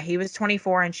 Yeah, he was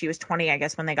 24 and she was 20, I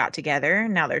guess, when they got together.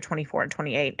 Now they're 24 and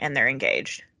 28 and they're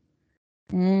engaged.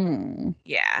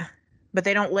 Yeah. But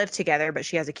they don't live together, but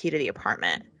she has a key to the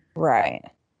apartment. Right.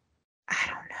 I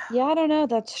don't know. Yeah, I don't know.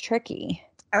 That's tricky.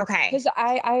 Okay. Because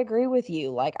I agree with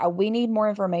you. Like, we need more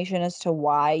information as to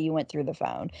why you went through the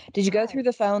phone. Did you go through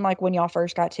the phone, like, when y'all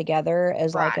first got together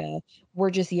as, like, we're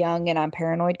just young and I'm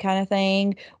paranoid kind of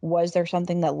thing? Was there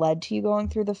something that led to you going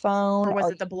through the phone? Or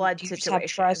was it the blood do you situation? just have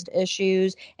trust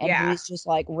issues and he's just,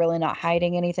 like, really not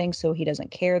hiding anything so he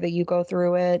doesn't care that you go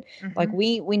through it? Like,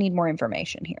 we need more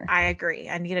information here. I agree.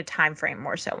 I need a time frame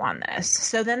more so on this.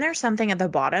 So then there's something at the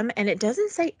bottom and it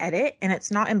doesn't say edit and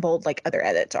it's not in bold like other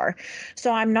edits are.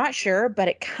 So I'm not sure, but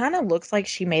it kind of looks like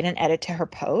she made an edit to her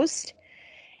post.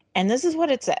 And this is what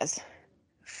it says.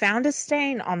 Found a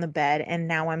stain on the bed, and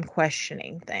now I'm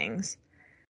questioning things.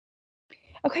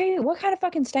 Okay, what kind of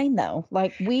fucking stain though?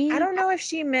 Like I don't know if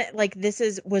she meant like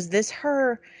was this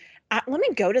her? Let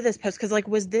me go to this post because like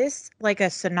was this like a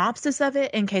synopsis of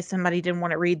it in case somebody didn't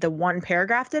want to read the one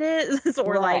paragraph that it is,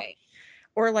 right.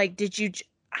 or like did you?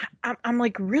 I'm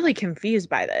like really confused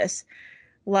by this.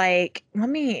 Like let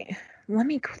me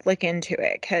click into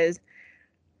it because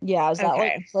Yeah, is that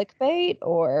like clickbait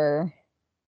or?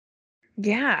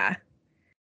 Yeah.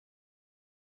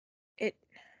 It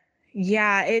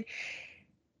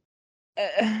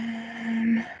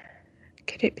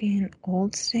could it be an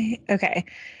old state? Okay.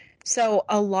 So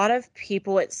a lot of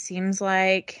people, it seems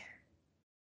like,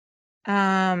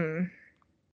 yeah,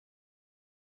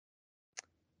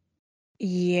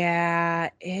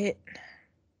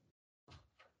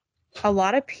 a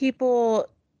lot of people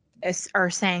are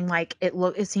saying like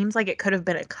it seems like it could have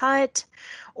been a cut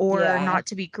or not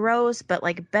to be gross, but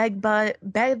like bed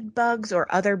bugs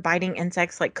or other biting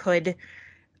insects like could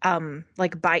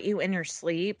like bite you in your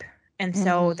sleep. And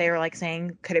so they were like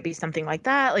saying, could it be something like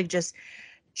that? Like just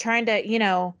trying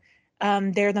to,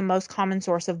 they're the most common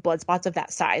source of blood spots of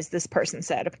that size, this person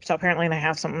said. So apparently they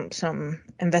have some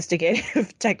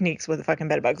investigative techniques with fucking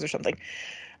bed bugs or something.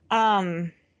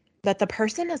 But the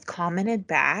person has commented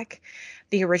back.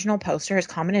 The original poster has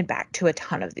commented back to a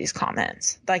ton of these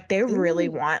comments. Like they really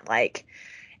want like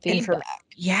feedback.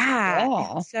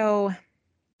 Yeah. So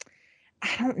I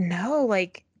don't know.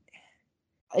 Like,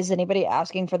 is anybody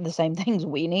asking for the same things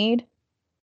we need?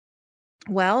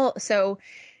 Well, so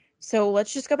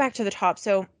let's just go back to the top.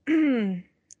 So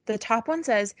the top one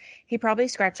says he probably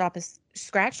scratched off a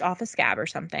scab or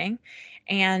something,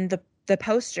 and the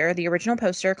poster, the original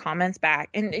poster, comments back,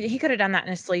 and he could have done that in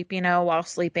his sleep, while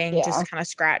sleeping, just kind of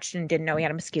scratched and didn't know he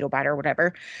had a mosquito bite or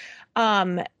whatever.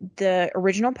 The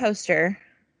original poster,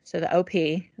 so the OP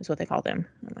is what they call them.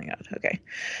 Oh my God. Okay.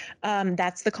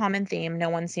 That's the common theme. No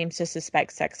one seems to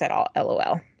suspect sex at all.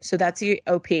 LOL. So that's the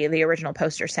OP, the original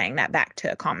poster, saying that back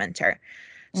to a commenter.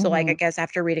 So like, I guess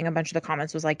after reading a bunch of the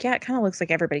comments was like, yeah, it kind of looks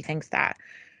like everybody thinks that.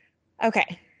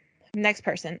 Okay. Next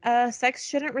person. Sex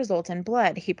shouldn't result in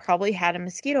blood. He probably had a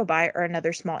mosquito bite or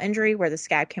another small injury where the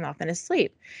scab came off in his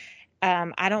sleep.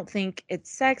 I don't think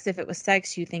it's sex. If it was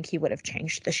sex, you think he would have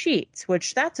changed the sheets,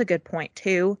 which that's a good point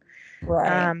too.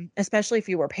 Right. Especially if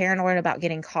you were paranoid about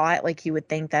getting caught, like you would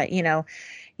think that,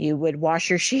 you would wash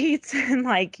your sheets and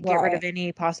like get rid of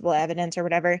any possible evidence or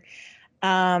whatever.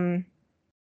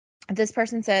 This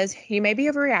person says, you may be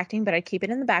overreacting, but I keep it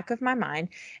in the back of my mind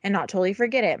and not totally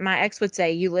forget it. My ex would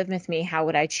say, you live with me. How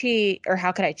would I cheat? Or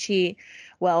how could I cheat?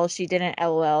 Well, she didn't,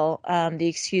 LOL. The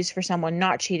excuse for someone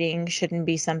not cheating shouldn't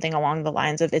be something along the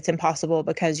lines of it's impossible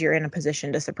because you're in a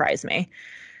position to surprise me.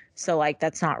 So like,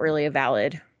 that's not really a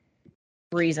valid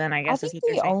reason, I guess. I think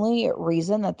the only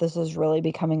reason that this is really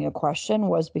becoming a question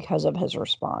was because of his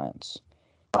response.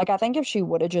 Like, I think if she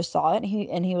would have just saw it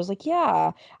and he was like,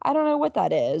 yeah, I don't know what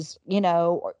that is, in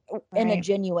a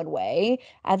genuine way,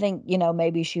 I think,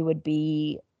 maybe she would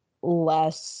be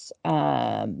less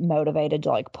motivated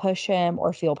to like push him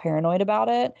or feel paranoid about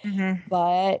it.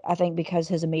 But I think because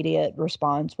his immediate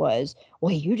response was,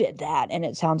 well, you did that, and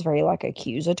it sounds very like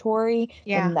accusatory,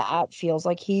 and that feels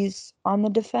like he's on the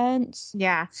defense.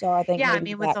 So I think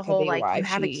maybe with the whole like you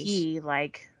have a she's... key,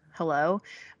 like hello.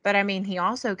 But I mean, he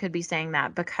also could be saying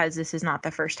that because this is not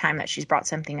the first time that she's brought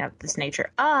something of this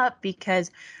nature up, because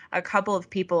a couple of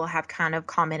people have kind of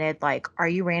commented like, are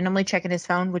you randomly checking his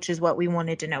phone? Which is what we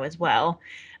wanted to know as well.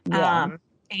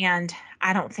 And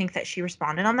I don't think that she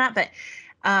responded on that, but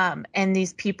and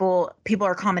these people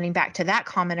are commenting back to that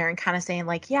commenter and kind of saying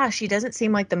like, yeah, she doesn't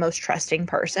seem like the most trusting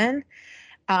person.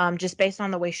 Just based on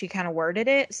the way she kind of worded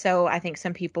it. So I think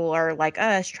some people are like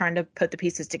us trying to put the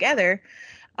pieces together.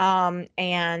 And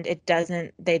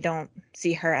they don't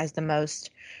see her as the most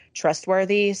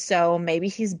trustworthy. So maybe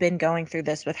he's been going through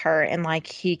this with her and like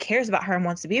he cares about her and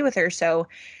wants to be with her. So,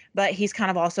 but he's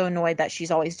kind of also annoyed that she's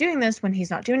always doing this when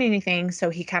he's not doing anything. So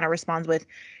he kind of responds with,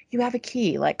 you have a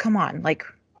key. Like, come on. Like,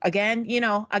 again,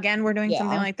 we're doing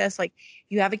something like this. Like,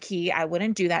 you have a key. I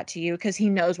wouldn't do that to you, because he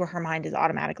knows where her mind is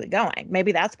automatically going.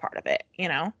 Maybe that's part of it,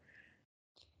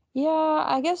 Yeah,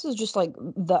 I guess it's just like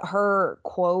her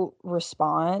quote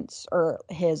response, or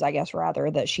his, I guess,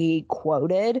 rather, that she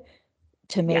quoted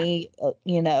to me,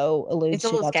 alludes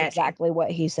to that's sketchy. Exactly what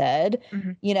he said.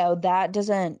 That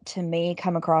doesn't, to me,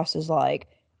 come across as like,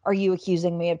 are you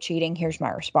accusing me of cheating? Here's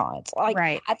my response.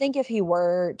 Like, I think if he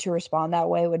were to respond that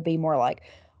way, it would be more like,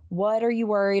 what are you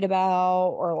worried about?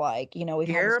 Or like, we've had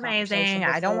You're this conversation amazing.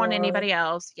 I don't want before. anybody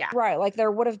else. Yeah. Right. Like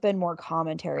there would have been more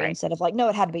commentary Right. instead of like, no,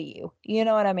 it had to be you. You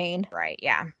know what I mean? Right.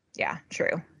 Yeah. Yeah.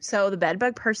 True. So the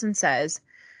bedbug person says,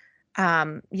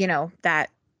 that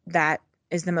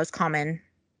is the most common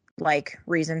like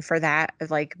reason for that, of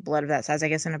like blood of that size, I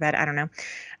guess, in a bed. I don't know.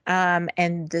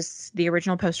 And the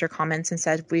original poster comments and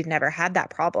says, we've never had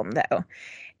that problem though.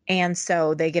 And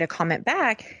so they get a comment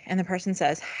back and the person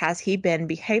says, has he been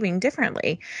behaving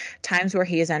differently? Times where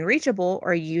he is unreachable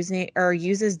or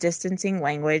uses distancing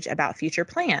language about future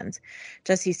plans?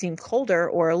 Does he seem colder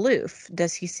or aloof?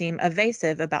 Does he seem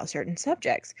evasive about certain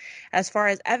subjects? As far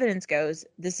as evidence goes,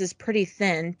 this is pretty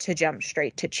thin to jump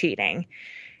straight to cheating.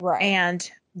 Right. And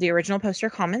the original poster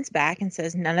comments back and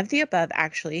says, none of the above,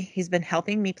 actually. He's been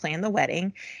helping me plan the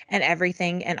wedding and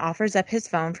everything and offers up his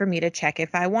phone for me to check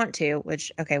if I want to,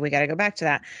 which, okay, we got to go back to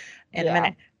that in a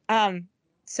minute.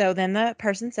 So then the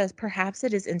person says, perhaps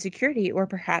it is insecurity or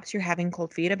perhaps you're having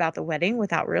cold feet about the wedding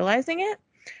without realizing it.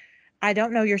 I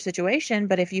don't know your situation,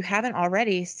 but if you haven't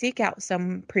already, seek out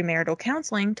some premarital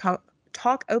counseling,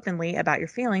 talk openly about your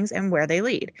feelings and where they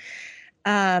lead.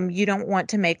 You don't want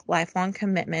to make lifelong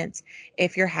commitments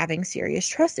if you're having serious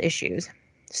trust issues.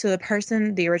 So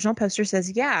the original poster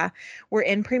says, yeah, we're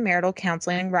in premarital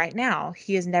counseling right now.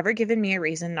 He has never given me a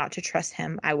reason not to trust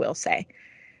him, I will say.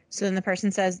 So then the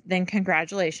person says, then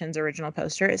congratulations, original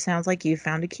poster. It sounds like you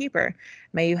found a keeper.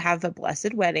 May you have a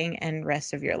blessed wedding and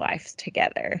rest of your life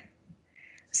together.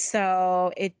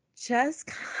 So it just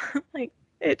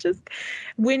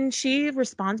when she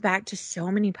responds back to so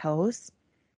many posts,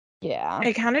 yeah,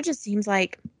 it kind of just seems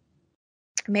like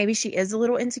maybe she is a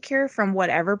little insecure from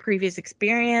whatever previous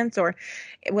experience, or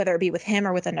whether it be with him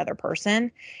or with another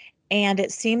person. And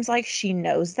it seems like she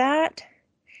knows that.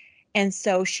 And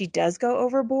so she does go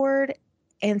overboard.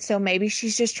 And so maybe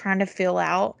she's just trying to fill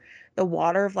out the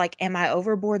water of like, am I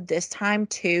overboard this time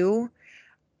too?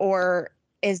 Or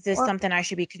is this something I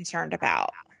should be concerned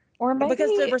about? Or maybe, because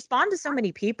to respond to so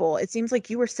many people, it seems like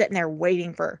you were sitting there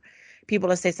waiting for people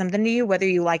to say something to you, whether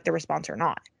you like the response or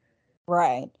not.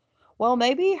 Right. Well,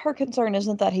 maybe her concern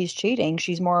isn't that he's cheating.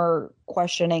 She's more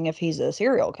questioning if he's a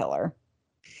serial killer.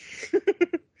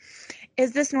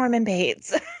 Is this Norman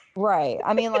Bates? Right.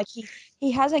 I mean, like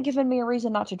he hasn't given me a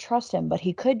reason not to trust him, but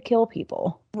he could kill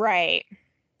people. Right.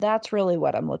 That's really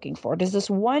what I'm looking for. Does this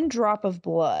one drop of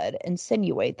blood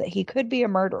insinuate that he could be a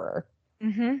murderer?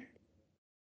 Mm-hmm.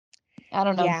 I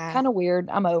don't know. Yeah. Kind of weird.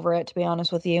 I'm over it, to be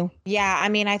honest with you. Yeah, I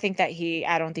mean, I think that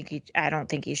I don't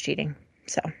think he's cheating.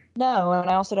 So. No, and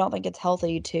I also don't think it's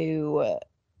healthy to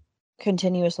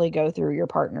continuously go through your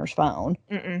partner's phone.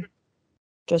 Mm-mm.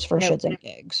 Just for shits and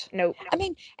gigs. Nope. I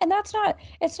mean, and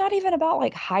it's not even about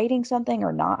like hiding something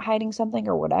or not hiding something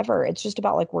or whatever. It's just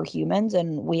about like we're humans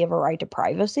and we have a right to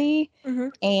privacy. Mm-hmm.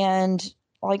 And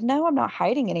like, no, I'm not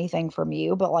hiding anything from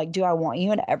you, but like, do I want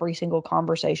you in every single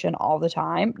conversation all the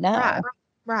time? No.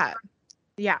 Right.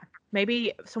 Yeah.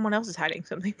 Maybe someone else is hiding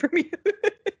something from you.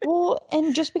 Well,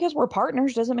 and just because we're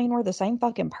partners doesn't mean we're the same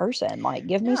fucking person. Like,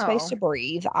 give me space to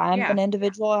breathe. I'm an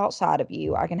individual outside of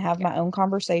you. I can have my own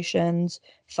conversations,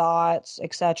 thoughts,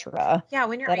 etc. Yeah,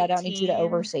 when you're that 18, I don't need you to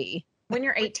oversee. When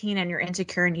you're 18 and you're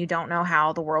insecure and you don't know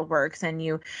how the world works and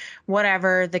you,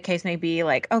 whatever the case may be,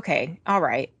 like, okay, all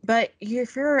right. But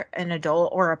if you're an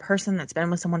adult or a person that's been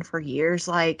with someone for years,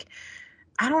 like,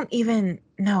 I don't even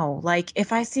know. Like,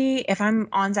 if I'm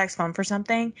on Zach's phone for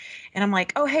something and I'm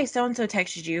like, oh, hey, so-and-so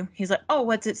texted you. He's like, oh,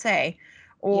 what's it say?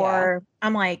 Or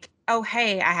I'm like, oh,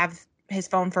 hey, I have his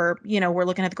phone for, we're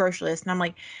looking at the grocery list. And I'm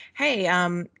like, hey,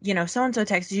 so-and-so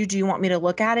texted you. Do you want me to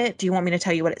look at it? Do you want me to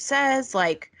tell you what it says?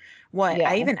 Like, what? Yeah.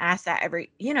 I even ask that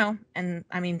and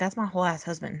I mean, that's my whole ass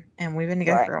husband. And we've been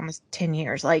together for almost 10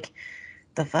 years. Like,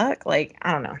 the fuck? Like,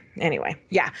 I don't know. Anyway,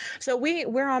 yeah. So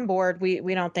we're on board.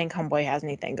 We don't think homeboy has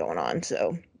anything going on.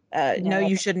 So no,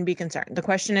 you shouldn't be concerned. The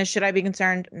question is, should I be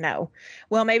concerned? No.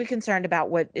 Well, maybe concerned about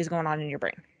what is going on in your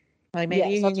brain. Like,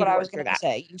 maybe that's what I was going to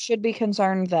say. You should be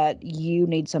concerned that you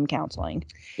need some counseling.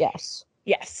 Yes.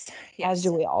 Yes. As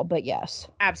do we all, but yes.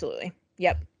 Absolutely.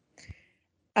 Yep.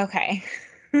 Okay.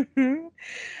 Okay,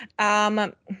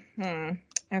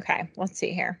 let's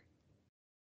see here.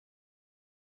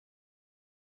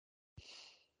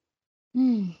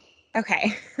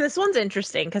 Okay, this one's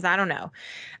interesting because I don't know.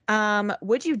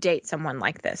 Would you date someone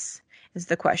like this is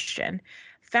the question.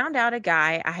 Found out a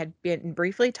guy I had been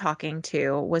briefly talking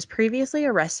to was previously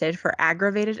arrested for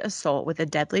aggravated assault with a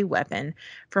deadly weapon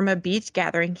from a beach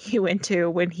gathering he went to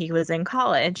when he was in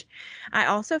college. I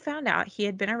also found out he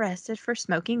had been arrested for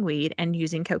smoking weed and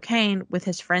using cocaine with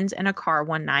his friends in a car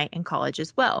one night in college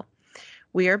as well.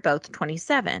 We are both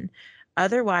 27.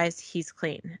 Otherwise, he's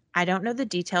clean. I don't know the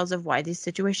details of why these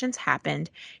situations happened.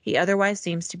 He otherwise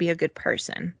seems to be a good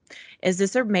person. Is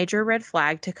this a major red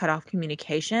flag to cut off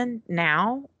communication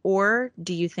now? Or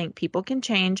do you think people can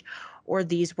change, or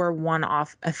these were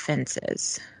one-off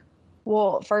offenses?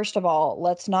 Well, first of all,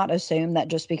 let's not assume that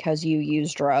just because you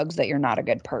use drugs that you're not a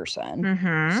good person.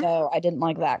 Mm-hmm. So I didn't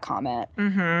like that comment.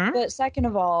 Mm-hmm. But second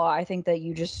of all, I think that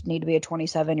you just need to be a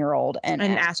 27-year-old and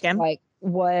ask him, like,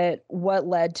 what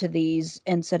led to these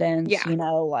incidents. Yeah. You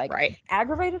know, like, right.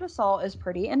 Aggravated assault is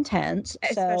pretty intense.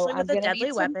 Especially so with a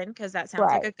deadly weapon, because that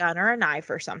sounds like a gun or a knife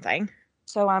or something.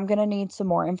 So I'm going to need some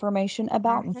more information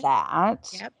about that.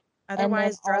 Yep.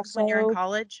 Otherwise, drugs when you're in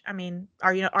college. I mean,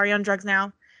 are you on drugs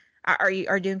now? Are you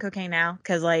doing cocaine now?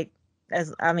 Because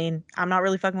I'm not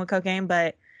really fucking with cocaine,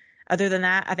 but other than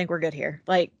that, I think we're good here.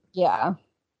 Like, yeah,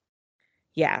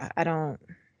 I don't.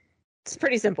 It's a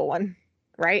pretty simple one,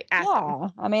 right? Ask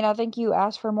them. I mean, I think you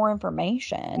ask for more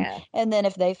information, and then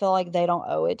if they feel like they don't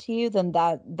owe it to you, then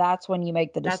that's when you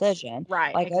make the decision.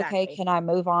 Right. Like, exactly. Okay, can I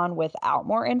move on without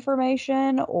more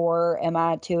information, or am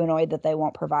I too annoyed that they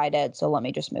won't provide it? So let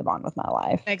me just move on with my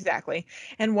life. Exactly.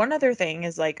 And one other thing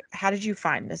is, like, how did you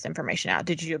find this information out?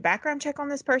 Did you do a background check on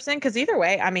this person? Because either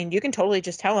way, I mean, you can totally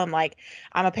just tell them, like,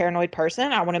 I'm a paranoid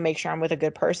person. I want to make sure I'm with a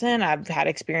good person. I've had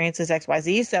experiences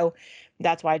XYZ. So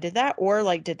that's why I did that. Or,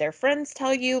 like, did their friends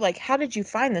tell you? Like, how did you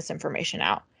find this information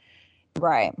out?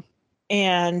 Right.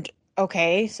 And,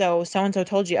 okay, so so-and-so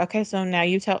told you. Okay, so now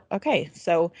you tell. Okay,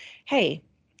 so, hey,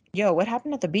 yo, what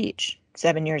happened at the beach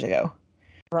 7 years ago?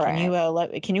 Right.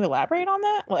 Can you elaborate on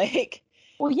that? Like,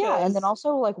 well, yeah, and then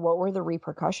also, like, what were the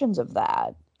repercussions of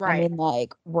that? Right. I mean,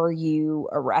 like, were you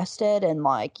arrested and,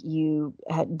 like, you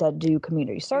had to do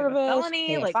community service?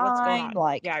 Felony? Like, what's going on?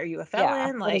 Like, are you a felon? Yeah,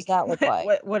 like, what does that look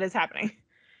like? What is happening?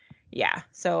 Yeah.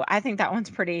 So I think that one's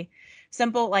pretty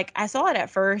simple. Like, I saw it at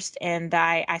first, and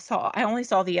I only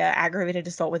saw the aggravated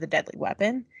assault with a deadly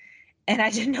weapon, and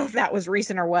I didn't know if that was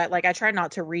recent or what. Like, I tried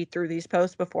not to read through these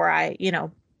posts before I,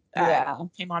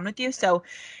 came on with you. So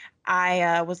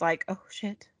I was like, oh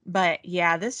shit. But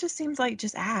yeah, this just seems like,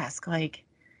 just ask, like,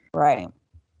 right.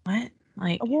 What?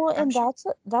 Like, well, and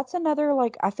that's another,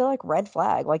 like, I feel like red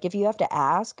flag. Like, if you have to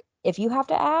ask,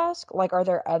 like, are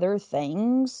there other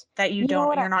things that you're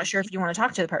not sure if you want to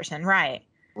talk to the person? Right.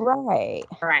 Right.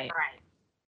 I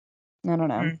don't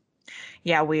know.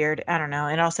 Yeah, weird. I don't know.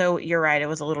 And also, you're right. It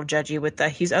was a little judgy with the,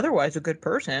 he's otherwise a good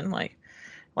person. Like,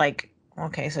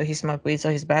 okay, so he smoked weed, so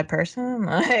he's a bad person?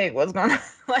 Like, what's going on?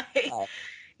 Like,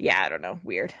 yeah, I don't know.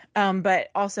 Weird. But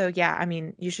also, yeah, I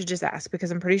mean, you should just ask, because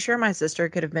I'm pretty sure my sister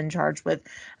could have been charged with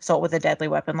assault with a deadly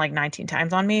weapon like 19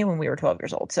 times on me when we were 12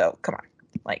 years old. So come on,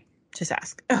 like, just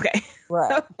ask. Okay.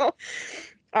 Right.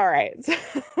 All right.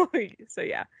 So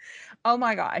yeah. Oh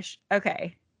my gosh.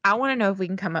 Okay. I want to know if we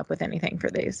can come up with anything for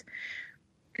these.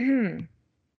 I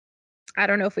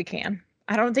don't know if we can.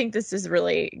 I don't think this is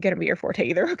really going to be your forte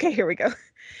either. Okay, here we go.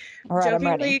 All right, I'm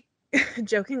ready.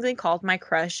 Jokingly called my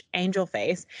crush Angel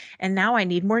Face, and now I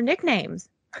need more nicknames.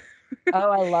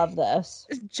 Oh, I love this.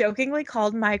 Jokingly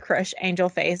called my crush Angel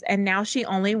Face, and now she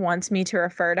only wants me to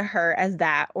refer to her as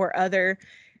that or other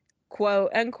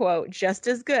quote unquote just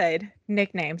as good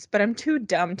nicknames, but I'm too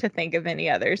dumb to think of any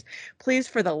others. Please,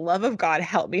 for the love of God,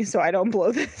 help me so I don't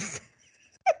blow this.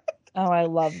 Oh, I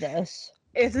love this.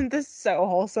 Isn't this so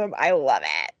wholesome? I love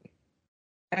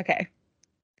it. Okay.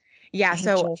 Yeah,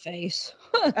 Angel Face.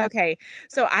 Okay.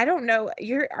 So I don't know.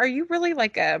 Are you really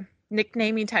like a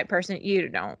nicknaming type person? You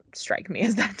don't strike me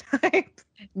as that type.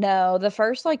 No, the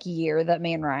first like year that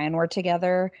me and Ryan were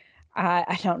together,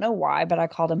 I don't know why, but I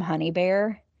called him Honey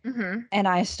Bear. Mm-hmm. And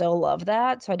I still love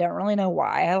that. So I don't really know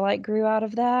why I like grew out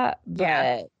of that.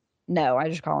 But no, I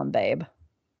just call him Babe.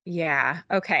 Yeah.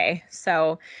 Okay.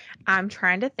 So I'm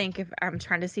trying to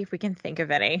see if we can think of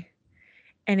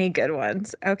any good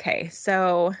ones. Okay.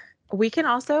 So we can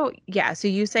also, so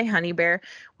you say Honey Bear.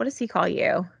 What does he call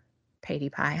you? Patty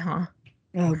Pie, huh?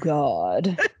 Oh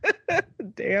God.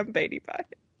 Damn Patty Pie.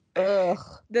 Ugh.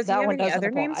 Does he have any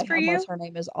other names for you? Unless her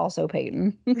name is also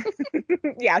Peyton.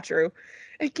 Yeah, true.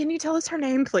 Can you tell us her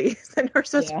name, please? And her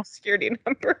social security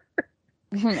number.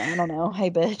 I don't know. Hey,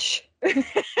 bitch.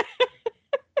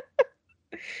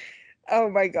 Oh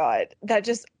my God. That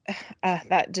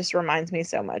just reminds me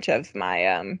so much of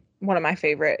my one of my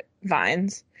favorite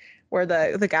Vines, where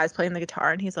the guy's playing the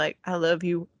guitar and he's like, I love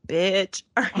you, bitch.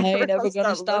 I ain't never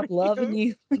gonna stop loving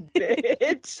you,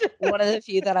 bitch. One of the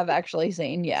few that I've actually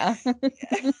seen. Yeah.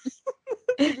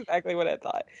 Exactly what I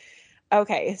thought.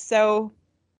 Okay, so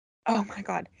oh my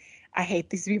God, I hate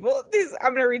these people.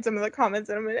 I'm gonna read some of the comments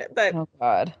in a minute, but oh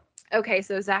God. Okay,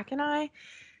 so Zach and I,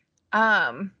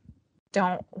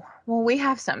 we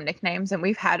have some nicknames and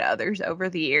we've had others over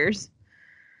the years.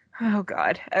 Oh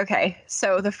God. Okay.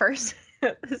 So the first,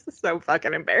 this is so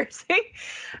fucking embarrassing.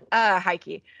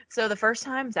 Heike. So the first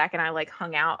time Zach and I like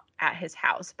hung out at his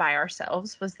house by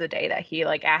ourselves was the day that he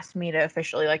like asked me to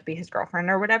officially like be his girlfriend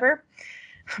or whatever.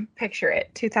 Picture it,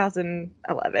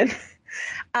 2011.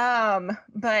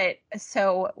 But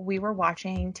so we were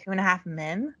watching 2.5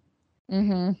 Men.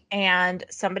 Mm-hmm. And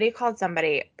somebody called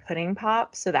somebody Pudding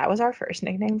Pop. So that was our first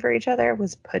nickname for each other,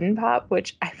 was Pudding Pop,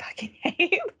 which I fucking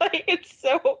hate. Like, it's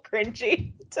so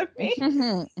cringy to me.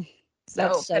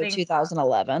 That's so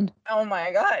 2011. Oh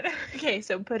my God. Okay,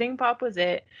 so Pudding Pop was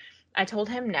it. I told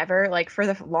him never, like, for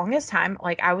the longest time,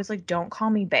 like, I was like, don't call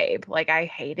me babe. Like, I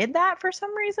hated that for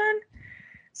some reason.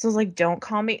 So I was like, don't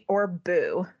call me, or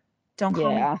boo. Don't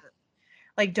call me boo.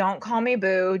 Like, don't call me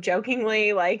boo,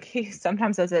 jokingly. Like, he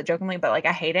sometimes says it jokingly, but like,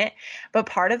 I hate it. But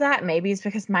part of that maybe is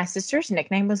because my sister's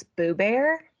nickname was Boo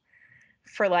Bear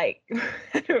for like,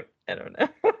 I don't know.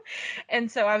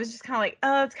 And so I was just kind of like,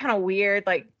 oh, it's kind of weird.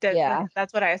 Like,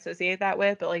 that's what I associate that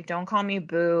with. But like, don't call me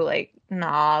boo. Like,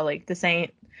 nah, like this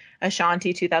ain't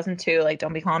Ashanti 2002. Like,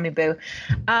 don't be calling me boo.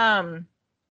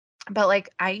 But like,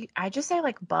 I just say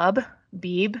like bub,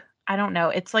 beeb. I don't know.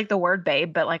 It's like the word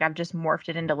babe, but like I've just morphed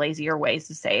it into lazier ways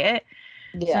to say it.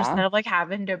 Yeah. So instead of like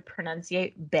having to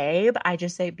pronunciate babe, I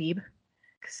just say beeb.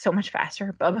 So much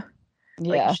faster, bub. Yeah.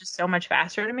 Like, it's just so much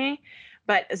faster to me.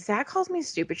 But Zach calls me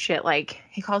stupid shit. Like,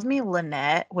 he calls me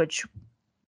Lynette, which,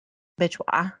 bitch,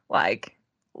 why? Like,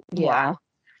 yeah. Why?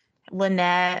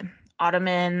 Lynette,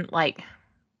 Ottoman, like,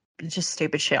 just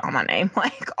stupid shit on my name,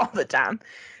 like, all the time.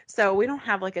 So we don't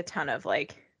have like a ton of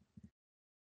like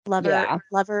lover,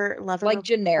 like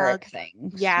generic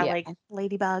things. Yeah, like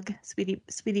ladybug,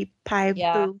 sweetie pie,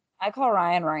 boo. I call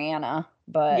Ryan Rihanna,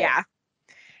 but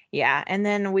yeah. And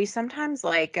then we sometimes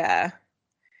like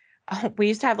we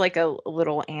used to have like a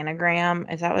little anagram.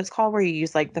 Is that what it's called? Where you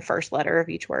use like the first letter of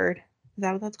each word? Is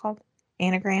that what that's called?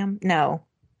 Anagram? No.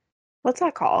 What's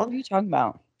that called? What are you talking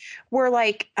about? We're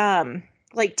like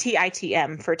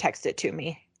TITM for text it to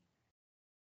me.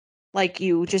 Like,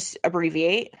 you just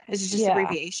abbreviate? Is it just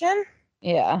abbreviation?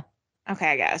 Yeah.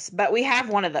 Okay, I guess. But we have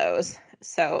one of those.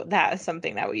 So that is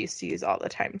something that we used to use all the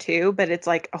time too. But it's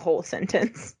like a whole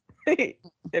sentence.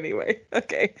 Anyway,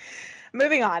 okay.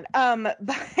 Moving on.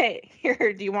 But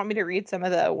here, do you want me to read some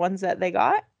of the ones that they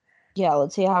got? Yeah,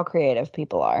 let's see how creative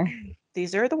people are.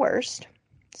 These are the worst.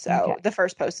 So the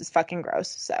first post is fucking gross.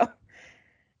 So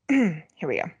here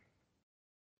we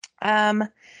go.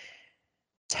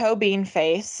 Toe bean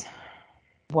face.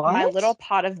 What? My little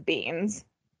pot of beans.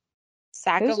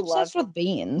 Sack Who's of obsessed love with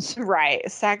beans?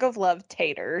 Right. Sack of love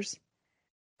taters.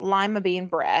 Lima bean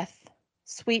breath.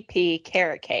 Sweet pea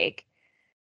carrot cake.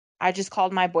 I just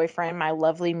called my boyfriend my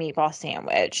lovely meatball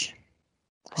sandwich.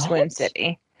 What? Swim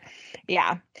City.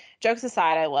 Yeah. Jokes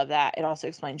aside, I love that. It also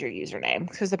explains your username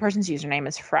because the person's username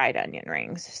is fried onion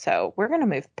rings. So we're going to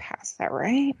move past that,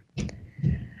 right?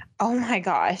 Oh my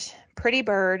gosh. Pretty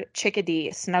bird,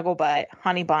 chickadee, snuggle butt,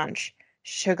 honey bunch,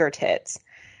 sugar tits.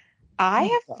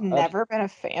 I have never been a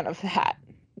fan of that.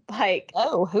 Like,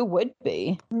 oh, who would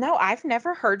be? No, I've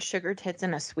never heard sugar tits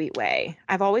in a sweet way.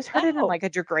 I've always heard it in like a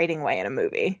degrading way in a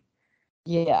movie.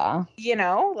 Yeah. You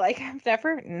know, like I've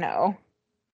never, no.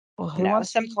 Well, who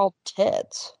wants to be called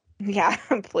tits? Yeah,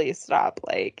 please stop.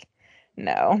 Like,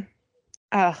 no.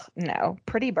 Ugh, no.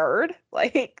 Pretty bird?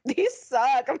 Like, these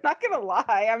suck. I'm not gonna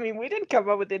lie. I mean, we didn't come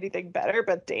up with anything better,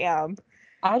 but damn.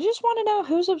 I just want to know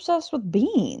who's obsessed with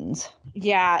beans.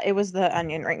 Yeah, it was the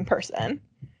onion ring person.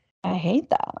 I hate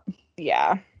that.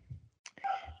 Yeah.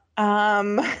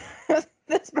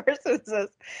 This person says,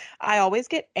 I always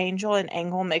get angel and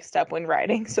angle mixed up when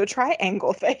writing, so try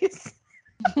angle face.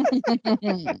 Love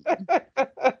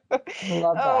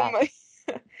that.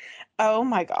 Oh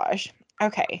my gosh.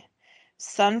 Okay.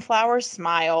 Sunflower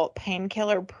smile,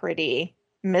 painkiller pretty,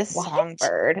 Miss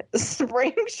Songbird,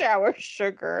 spring shower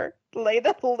sugar, lay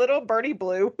the little birdie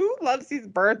blue. Who loves these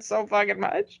birds so fucking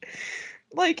much?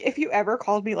 Like, if you ever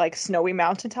called me like Snowy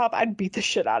Mountaintop, I'd beat the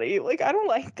shit out of you. Like, I don't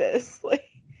like this. Like,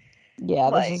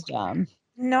 yeah, this is dumb.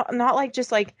 No, not like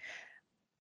just like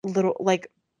little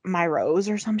like my rose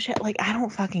or some shit. Like, I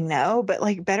don't fucking know, but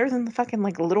like better than the fucking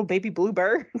like little baby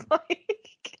bluebird.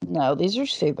 Like, no, these are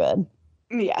stupid.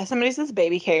 Yeah, somebody says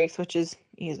baby cakes, which is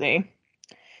easy.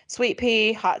 Sweet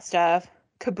pea, hot stuff,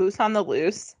 caboose on the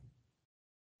loose.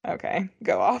 Okay,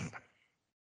 go off.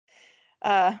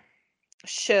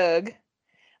 Shug,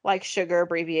 like sugar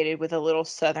abbreviated with a little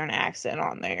southern accent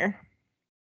on there.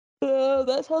 Oh,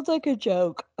 that sounds like a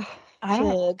joke. I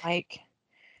don't like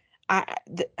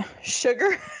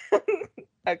sugar.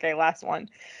 Okay, last one.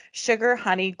 Sugar,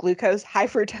 honey, glucose, high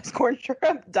fructose corn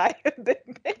syrup,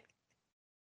 diabetes.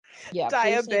 Yeah,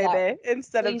 Diabetes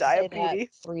instead of please say that diabetes.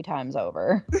 3 times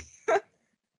over.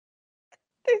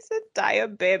 They said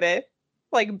diabetes,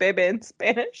 like baby in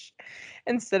Spanish,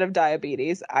 instead of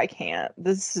diabetes. I can't.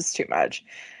 This is too much.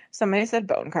 Somebody said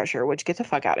bone crusher, which get the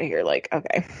fuck out of here. Like,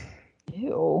 okay.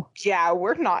 Ew. Yeah,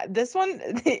 we're not. This one,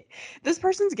 this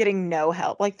person's getting no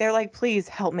help. Like, they're like, please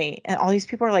help me. And all these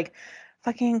people are like,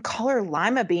 fucking call her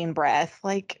lima bean breath.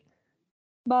 Like,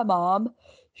 My mom,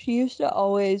 she used to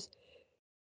always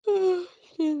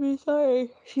excuse me, sorry.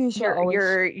 She used to always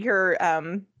your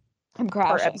I'm per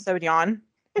crashing. episode yawn.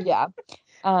 Yeah.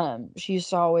 She used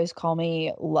to always call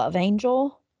me Love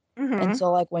Angel. And Mm-hmm.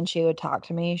 so like when she would talk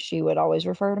to me, she would always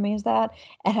refer to me as that.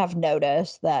 And I've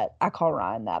noticed that I call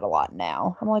Ryan that a lot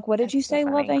now. I'm like, what did you That's so say,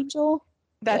 Love funny. Angel?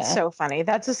 That's Yeah. so funny.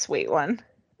 That's a sweet one.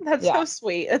 That's Yeah. so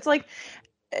sweet. It's like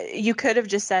you could have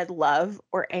just said love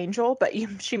or angel, but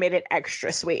she made it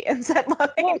extra sweet and said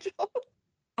love Well, angel.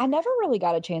 I never really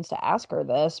got a chance to ask her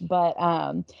this, but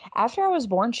after I was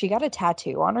born, she got a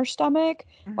tattoo on her stomach,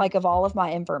 Mm-hmm. like of all of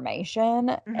my information,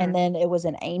 Mm-hmm. and then it was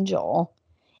an angel.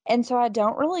 And so I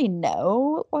don't really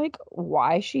know like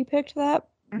why she picked that,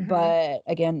 Mm-hmm. but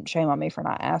again, shame on me for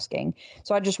not asking.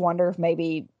 So I just wonder if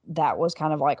maybe that was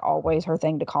kind of like always her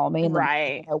thing to call me, and then I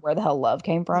Right. don't know where the hell love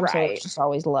came from, so it's Right. just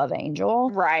always Love Angel.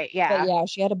 Right. But Yeah. yeah,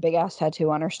 she had a big ass tattoo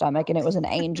on her stomach, and it was an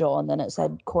angel, and then it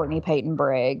said Courtney Peyton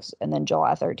Briggs, and then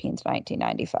July 13th,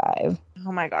 1995.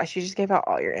 Oh my gosh, you just gave out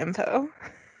all your info.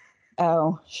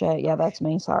 Oh shit, yeah, that's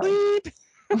me. Sorry.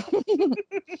 Bleep.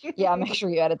 Yeah, make sure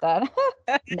you edit that.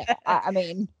 No, I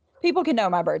mean, people can know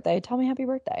my birthday. Tell me happy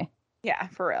birthday. Yeah,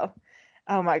 for real.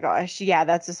 Oh my gosh. Yeah,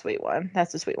 that's a sweet one.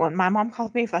 That's a sweet one. My mom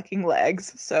called me fucking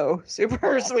legs, so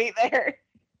super Yes. sweet there.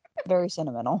 Very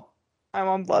sentimental. My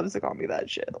mom loves to call me that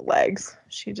shit. Legs.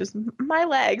 She just my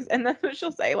legs, and then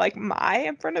she'll say like my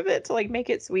in front of it to like make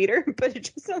it sweeter, but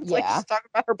it just sounds like Yeah. she's talking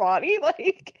about her body.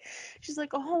 Like she's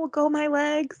like, "Oh, well, go my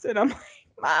legs," and I'm like,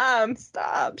 "Mom,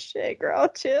 stop, shit, girl,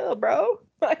 chill, bro.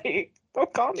 Like,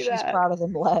 don't call me She's that." proud of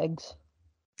them legs.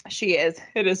 She is.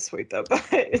 It is sweet though, but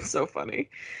it's so funny.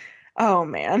 Oh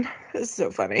man, it's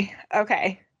so funny.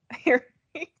 Okay, here.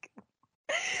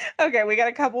 Okay, we got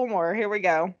a couple more. Here we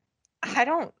go.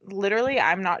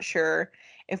 I'm not sure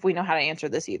if we know how to answer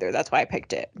this either. That's why I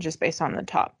picked it, just based on the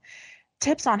top.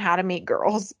 Tips on how to meet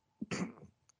girls.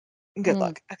 Good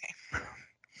luck. Okay.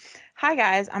 Hi,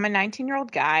 guys. I'm a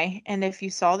 19-year-old guy, and if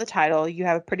you saw the title, you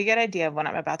have a pretty good idea of what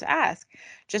I'm about to ask.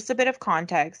 Just a bit of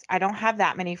context. I don't have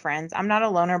that many friends. I'm not a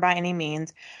loner by any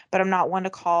means, but I'm not one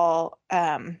to call,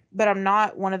 but I'm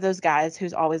not one of those guys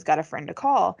who's always got a friend to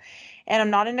call. And I'm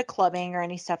not into clubbing or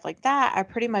any stuff like that. I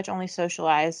pretty much only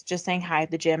socialize just saying hi at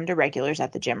the gym to regulars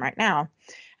at the gym right now.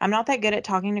 I'm not that good at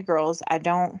talking to girls. I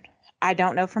don't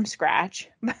know from scratch.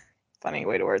 Funny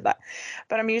way to word that.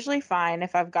 But I'm usually fine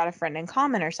if I've got a friend in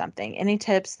common or something. Any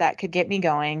tips that could get me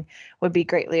going would be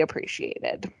greatly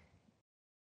appreciated.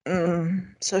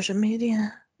 Social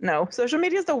media. No, social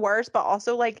media is the worst, but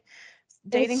also like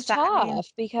dating It's I mean,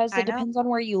 tough because I it know. depends on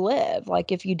where you live.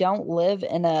 Like if you don't live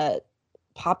in a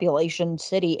population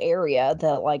city area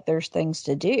that like there's things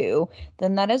to do,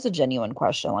 then that is a genuine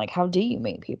question. Like how do you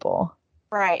meet people?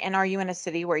 Right. And are you in a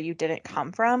city where you didn't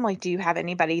come from? Like, do you have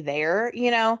anybody there?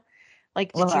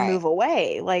 Like, did you Right. move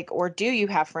away? Like, or do you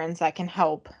have friends that can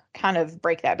help kind of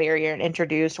break that barrier and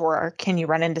introduce, or can you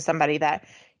run into somebody that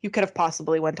you could have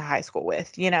possibly went to high school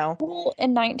with? Well,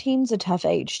 and 19's a tough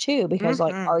age too, because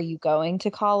like, Mm-hmm. are you going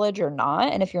to college or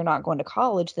not? And if you're not going to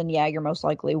college, then yeah, you're most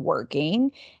likely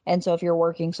working. And so if you're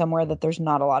working somewhere that there's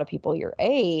not a lot of people your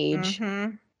age,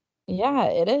 Mm-hmm. yeah,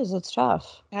 it is. It's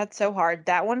tough. That's so hard.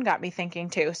 That one got me thinking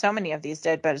too. So many of these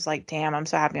did, but it's like, damn, I'm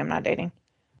so happy I'm not dating.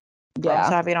 Or I'm Yeah,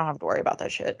 so happy I don't have to worry about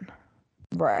that shit.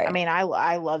 I right. mean, I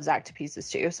love Zach to pieces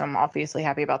too, so I'm obviously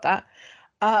happy about that.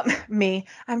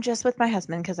 I'm just with my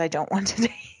husband because I don't want to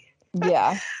date.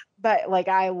 Yeah. But like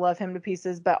I love him to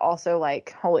pieces, but also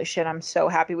like holy shit, I'm so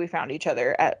happy we found each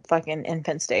other at fucking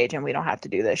infant stage and we don't have to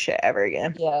do this shit ever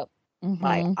again. Yeah.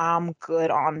 Like Mm-hmm. I'm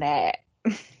good on that.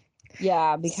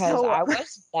 Yeah, because So I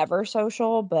was never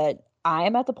social, but I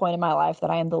am at the point in my life that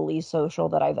I am the least social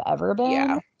that I've ever yeah. been.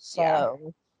 Yeah.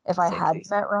 So if I Same had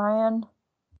seas. met Ryan,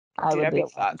 I Dude, would I'd be be alone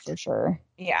fucked. for sure.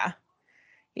 Yeah.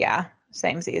 Yeah.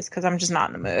 Same seas because I'm just not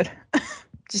in the mood.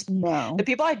 Just the No.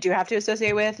 people I do have to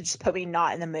associate with just put me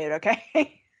not in the mood,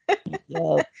 okay?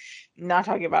 Yep. Not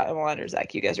talking about Emily or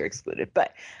Zach, you guys are excluded.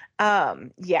 But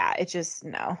yeah, it just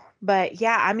no. But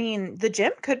yeah, I mean the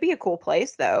gym could be a cool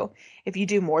place though, if you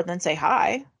do more than say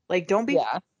hi. Like don't be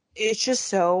Yeah. it's just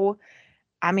so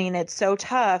I mean, it's so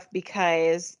tough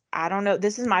because I don't know.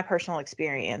 This is my personal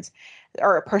experience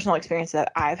or a personal experience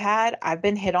that I've had. I've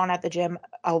been hit on at the gym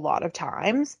a lot of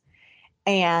times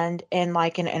and in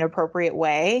like an inappropriate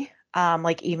way.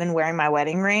 Like even wearing my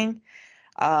wedding ring.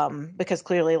 Because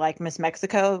clearly like Miss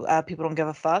Mexico, people don't give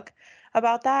a fuck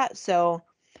about that. So,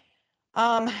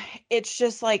 um, it's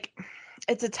just like,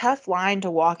 it's a tough line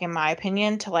to walk, in my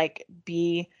opinion, to like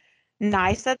be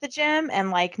nice at the gym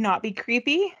and like not be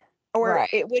creepy. Or Right.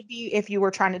 it would be if you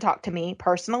were trying to talk to me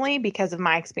personally because of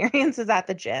my experiences at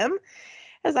the gym.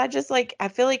 As I just like, I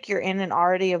feel like you're in an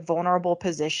already a vulnerable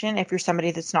position if you're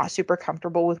somebody that's not super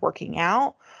comfortable with working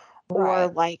out or Right.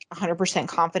 like 100%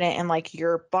 confident in like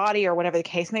your body or whatever the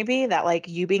case may be, that like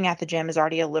you being at the gym is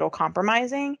already a little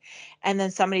compromising. And then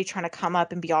somebody trying to come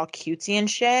up and be all cutesy and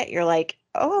shit, you're like,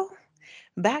 oh,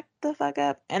 back the fuck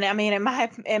up. And I mean,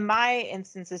 in my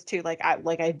instances too, like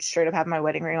I straight up have my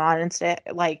wedding ring on instead.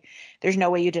 Like, there's no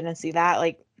way you didn't see that.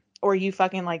 Like, or you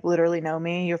fucking like literally know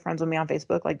me. You're friends with me on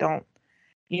Facebook. Like, don't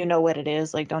you know what it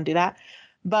is? Like, don't do that.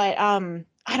 But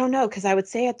I don't know, because I would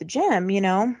say at the gym,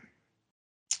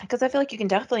 because I feel like you can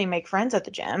definitely make friends at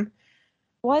the gym.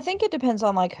 Well, I think it depends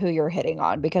on like who you're hitting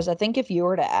on because I think if you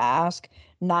were to ask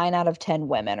 9 out of 10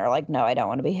 women are like, no, I don't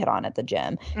want to be hit on at the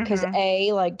gym. Because Mhm.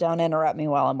 A, like, don't interrupt me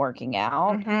while I'm working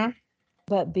out. Mhm.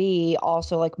 But B,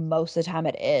 also like most of the time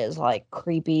it is like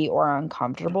creepy or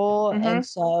uncomfortable. And Mhm.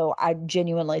 so I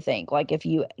genuinely think like if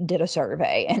you did a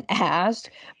survey and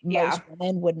asked, Yeah. most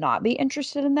women would not be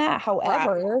interested in that. Right.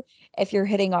 However, if you're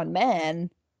hitting on men,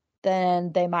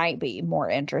 then they might be more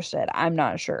interested. I'm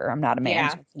not sure. I'm not a man, Yeah.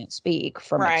 so I can't speak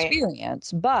from Right.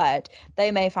 experience, but they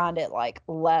may find it like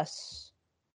less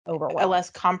A overwhelming.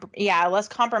 less yeah, a less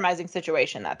compromising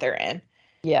situation that they're in.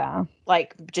 Yeah.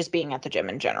 Like just being at the gym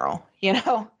in general, which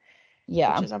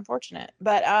Yeah. is unfortunate.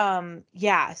 But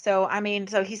yeah, so I mean,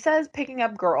 so he says picking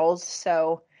up girls,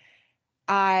 so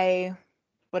I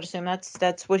would assume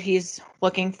that's what he's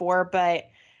looking for, but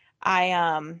I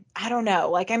don't know.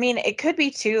 Like I mean, it could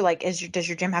be too like does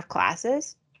your gym have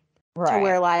classes? To Right.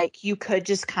 where like you could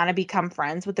just kind of become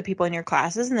friends with the people in your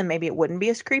classes and then maybe it wouldn't be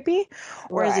as creepy?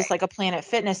 Or is this Right. like a Planet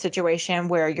Fitness situation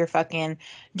where you're fucking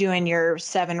doing your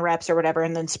 7 reps or whatever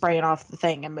and then spraying off the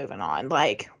thing and moving on?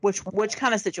 Like which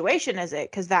kind of situation is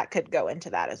it? Because that could go into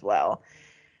that as well.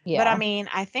 But I Yeah. mean,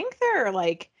 I think there are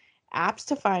like apps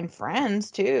to find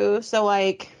friends too. So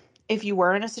like if you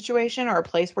were in a situation or a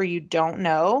place where you don't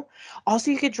know, also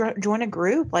you could join a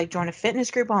group, like join a fitness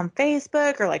group on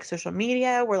Facebook or like social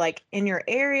media where like in your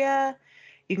area,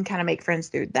 you can kind of make friends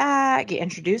through that, get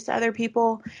introduced to other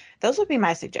people. Those would be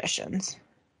my suggestions.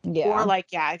 Or Yeah. like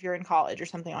yeah, if you're in college or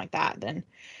something like that, then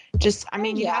just I Well,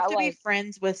 mean, you yeah, have to be like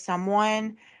friends with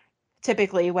someone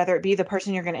typically, whether it be the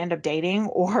person you're going to end up dating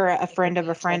or a it could friend of be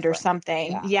a a friend or different.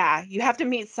 something. Yeah. Yeah, you have to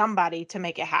meet somebody to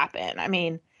make it happen. I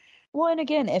mean, Well, and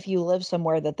again, if you live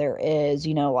somewhere that there is,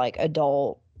 like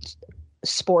adult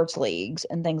sports leagues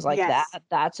and things like that, yes,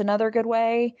 that's another good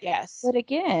way. yes, But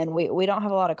again, we don't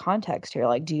have a lot of context here.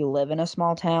 Like, do you live in a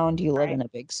small town? Do you live right, in a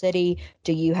big city?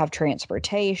 Do you have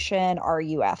transportation? Are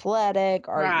you athletic?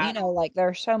 right, Like there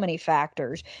are so many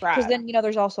factors. Because right. then,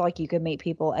 there's also like you could meet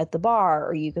people at the bar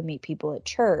or you could meet people at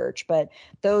church, but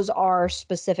those are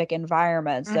specific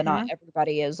environments that not Mm-hmm.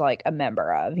 everybody is like a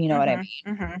member of. You know what I Mm-hmm.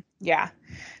 mean? Mm-hmm. Yeah.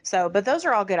 So, but those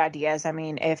are all good ideas. I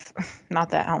mean, if not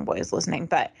that homeboy is listening,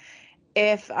 but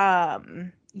if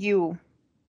you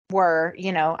were,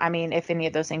 I mean, if any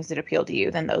of those things did appeal to you,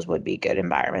 then those would be good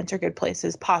environments or good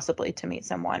places possibly to meet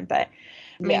someone. But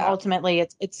I mean, Yeah. ultimately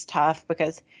it's tough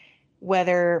because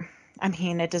whether I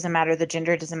mean, it doesn't matter the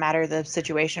gender, it doesn't matter the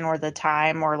situation or the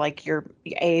time or like your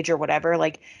age or whatever.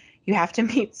 Like you have to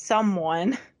meet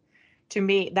someone to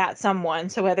meet that someone.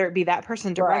 So whether it be that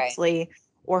person Right. directly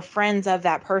or friends of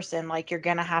that person, like you're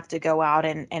gonna have to go out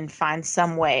and find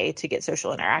some way to get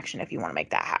social interaction if you want to make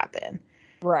that happen.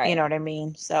 You Right. know what I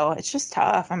mean? So it's just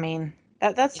tough. I mean,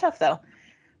 that's tough though.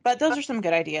 But those are some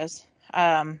good ideas.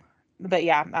 Um, but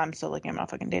yeah, I'm still looking at my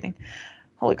fucking dating.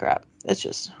 Holy crap. It's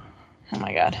just oh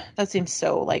my God. That seems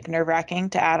so like nerve wracking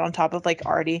to add on top of like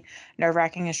already nerve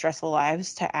wracking and stressful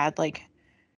lives to add like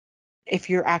if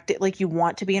you're acting like you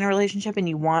want to be in a relationship and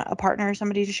you want a partner or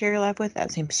somebody to share your life with,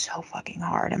 that seems so fucking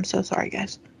hard. I'm so sorry,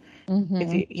 guys.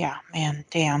 If Mm-hmm. you, yeah, man,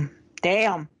 damn,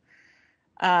 damn.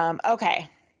 Okay,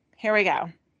 here we go.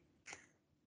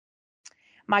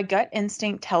 My gut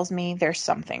instinct tells me there's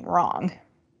something wrong.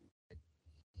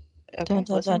 Dun, Okay,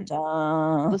 dun, dun,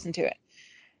 dun. listen to it.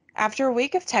 After a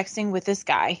week of texting with this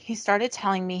guy, he started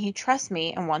telling me he trusts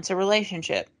me and wants a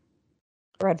relationship.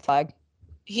 Red flag.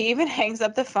 He even hangs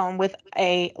up the phone with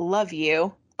a love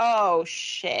you Oh,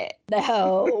 shit.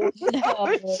 No, no,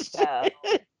 Oh, shit. no.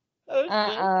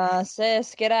 Oh, shit.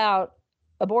 Sis, get out.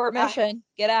 Abort mission.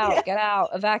 Get Yeah. out,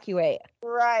 evacuate.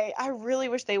 Right. I really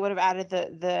wish they would have added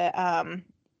the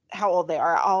how old they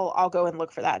are. I'll go and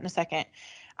look for that in a second.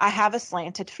 I have a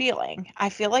slanted feeling. I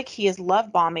feel like he is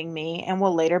love bombing me and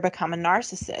will later become a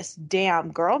narcissist.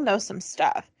 Damn, girl knows some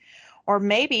stuff. Or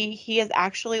maybe he is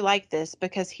actually like this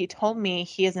because he told me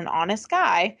he is an honest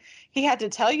guy. He had to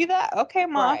tell you that? Okay,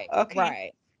 Ma. Right, Okay.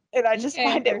 right. And I just Okay,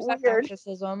 find it there's that weird.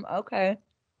 narcissism. Okay.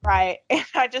 Right. And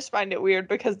I just find it weird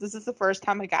because this is the first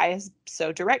time a guy is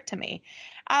so direct to me.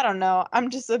 I don't know. I'm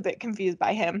just a bit confused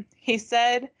by him. He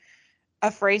said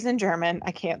a phrase in German.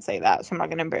 I can't say that, so I'm not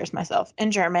going to embarrass myself.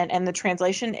 In German, and the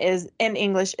translation is in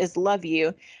English is love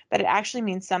you, but it actually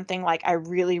means something like I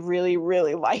really, really,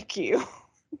 really like you.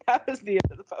 That was the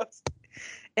end of the post.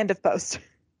 End of post.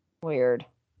 Weird.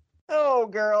 Oh,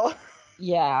 girl.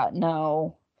 Yeah,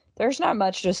 no. There's not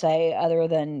much to say other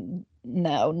than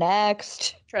no.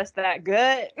 Next. Trust that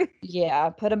gut. Yeah,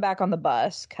 put him back on the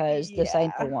bus because this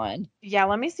ain't the Yeah. one. Yeah,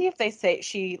 let me see if they say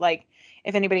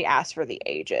if anybody asked for the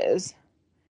ages.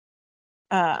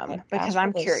 Because Ask for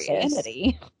I'm the curious.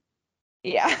 sanity.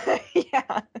 Yeah.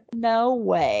 Yeah. No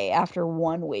way after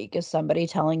 1 week is somebody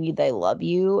telling you they love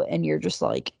you and you're just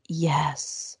like,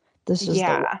 yes, this is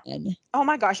Yeah. the one. Oh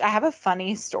my gosh, I have a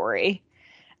funny story.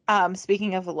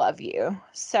 Speaking of love you.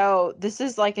 So this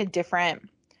is like a different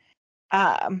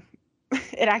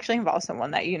it actually involves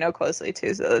someone that you know closely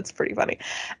too, so that's pretty funny.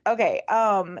 Okay,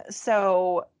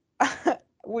 so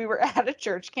we were at a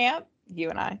church camp, you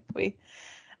and I, we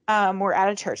were at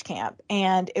a church camp,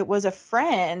 and it was a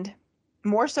friend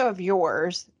more so of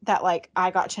yours that like I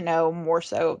got to know more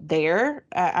so there.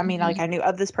 I mean, like I knew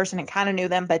of this person and kind of knew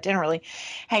them, but didn't really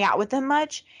hang out with them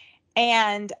much.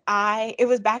 And it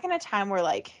was back in a time where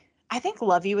like I think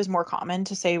love you is more common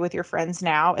to say with your friends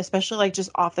now, especially like just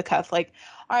off the cuff, like,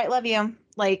 all right, love you.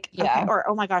 Like, Yeah. okay, or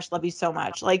oh my gosh, love you so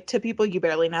much. Like to people you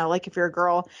barely know. Like if you're a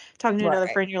girl talking to another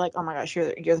Right. friend, you're like, oh my gosh,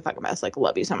 you're the fucking best. Like,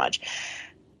 love you so much.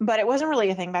 But it wasn't really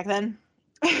a thing back then.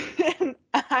 And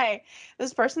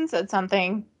this person said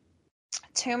something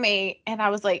to me, and I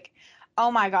was like,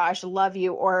 oh my gosh, love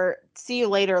you, or see you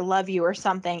later, love you, or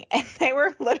something. And they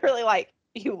were literally like,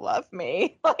 you love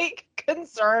me, like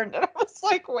concerned. And I was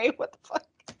like, wait, what the fuck?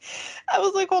 I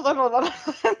was like, hold on.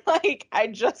 Like, I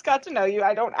just got to know you.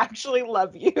 I don't actually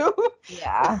love you.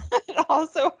 Yeah. And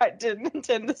also, I didn't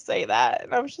intend to say that.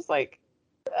 And I was just like,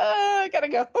 I gotta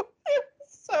go.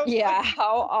 So Yeah,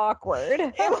 how awkward.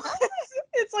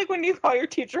 it's like when you call your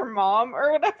teacher mom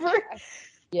or whatever.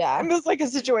 Yeah. And it was like a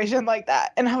situation like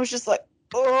that. And I was just like,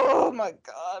 oh my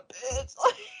God, bitch.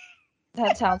 Like,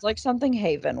 That sounds like something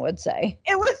Haven would say.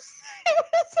 it was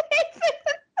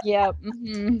Yep.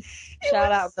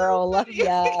 Shout out, so girl. Love funny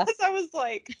ya. because I was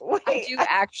like, I wait. do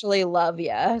actually love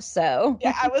ya. So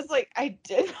Yeah, I was like, I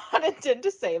did not intend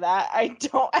to say that. I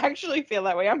don't actually feel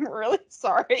that way. I'm really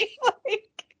sorry. Like,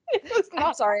 it was I'm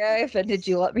not. sorry I offended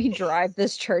you. Let me drive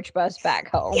this church bus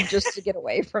back home just to get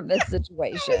away from this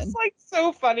situation. It's like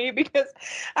so funny because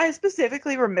I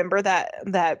specifically remember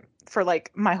that for like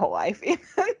my whole life, even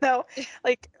though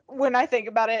like when I think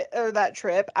about it or that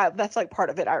trip, that's like part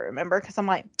of it I remember because I'm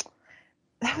like,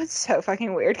 that was so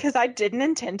fucking weird because I didn't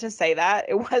intend to say that.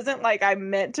 It wasn't like I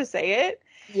meant to say it.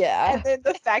 Yeah. And then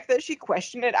the fact that she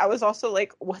questioned it, I was also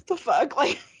like, what the fuck?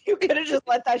 Like, you could have just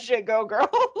let that shit go, girl.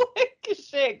 Like,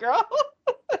 shit, girl.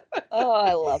 Oh,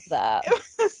 I love that. It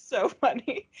was so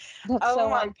funny. That's Oh so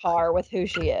my on par with who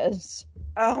she is.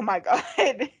 Oh my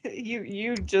God.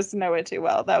 You just know it too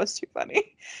well. That was too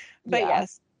funny. But Yeah.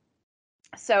 yes.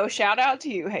 So shout out to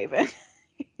you, Haven.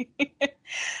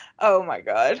 Oh my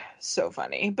God. So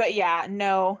funny. But yeah,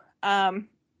 no.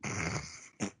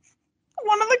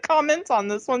 One of the comments on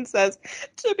this one says,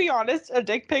 to be honest, a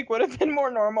dick pic would have been more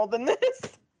normal than this.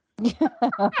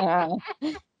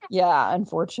 Yeah,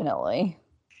 unfortunately.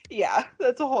 Yeah,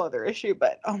 that's a whole other issue,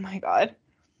 but oh my God.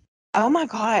 Oh my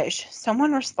gosh.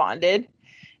 Someone responded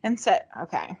and said,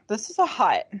 okay, this is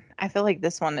I feel like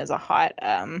this one is a hot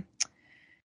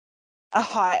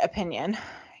opinion.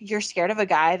 You're scared of a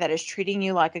guy that is treating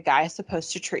you like a guy is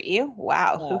supposed to treat you?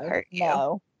 Wow, No, who hurt you?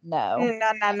 No. No.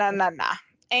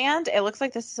 And it looks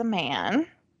like this is a man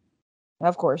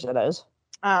Of course it is.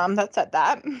 that said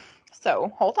that.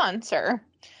 So hold on, sir.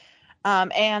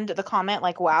 And the comment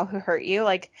like, wow, who hurt you?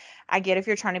 Like, I get if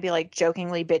you're trying to be like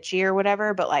jokingly bitchy or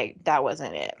whatever, but like that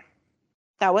wasn't it.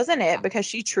 That wasn't it because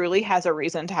she truly has a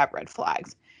reason to have red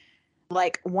flags.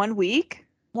 Like 1 week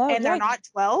No, and they're not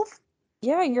 12.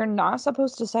 Yeah, you're not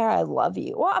supposed to say I love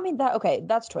you. Well, I mean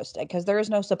that's twisted because there is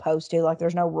no supposed to, like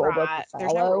there's no rule book to Right.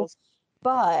 There's no follow. rules.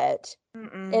 but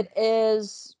Mm-mm. it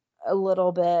is a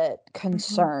little bit Mm-hmm.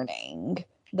 concerning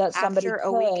that somebody After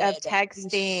a week of could be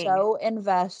texting. so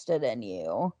invested in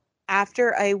you.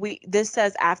 After a week, this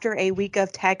says after a week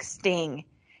of texting,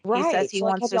 he says Right. he So,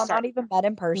 like, wants have to y'all start. not even met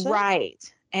in person?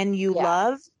 Right. And you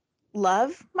Yeah.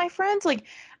 love my friends. Like,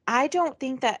 I don't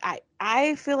think that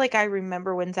I feel like I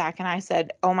remember when Zach and I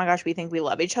said, oh my gosh, we think we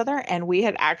love each other. And we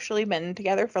had actually been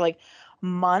together for like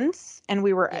months and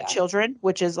we were Yeah. children,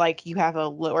 which is like you have a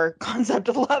lower concept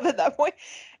of love at that point.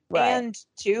 Right. And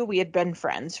two, we had been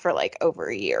friends for like over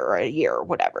a year or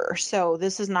whatever. So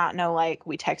this is not no like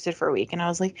we texted for a week and I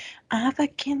was like, I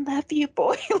fucking love you,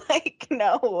 boy. Like,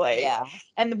 no, like, Yeah.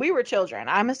 and we were children.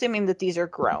 I'm assuming that these are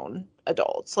grown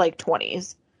adults, like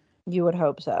 20s. You would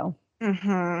hope so.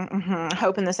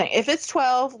 Hoping the same. If it's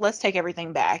 12, let's take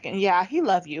everything back. And yeah, he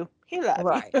loved you. He loved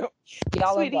Right. you.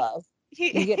 Y'all in Sweetie, love.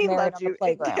 You get he married loved on the you.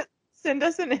 playground. Send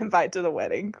us an invite to the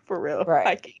wedding for real. Right.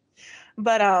 Like,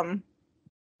 but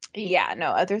yeah,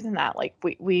 no, other than that, like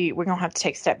we're gonna have to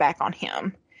take a step back on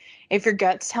him. If your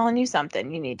gut's telling you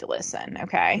something, you need to listen,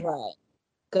 okay? Right.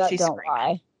 Gut She's don't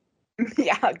screaming. lie.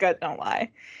 Yeah, gut don't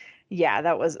lie. Yeah,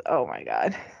 that was, oh my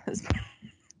God.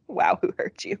 Wow, who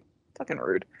hurt you? Fucking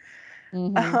rude.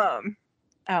 Mm-hmm.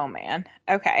 Oh man.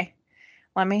 Okay.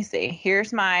 Let me see.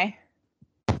 Here's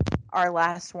our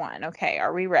last one. Okay,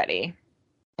 are we ready?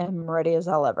 I'm ready as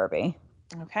I'll ever be.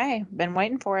 Okay, been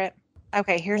waiting for it.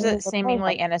 Okay, here's a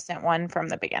seemingly innocent one from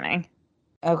the beginning.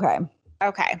 Okay.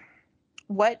 Okay.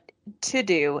 What to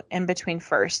do in between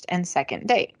first and second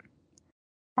date?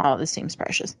 Oh, this seems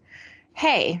precious.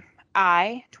 Hey,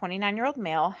 I, 29-year-old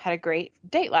male, had a great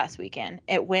date last weekend.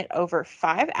 It went over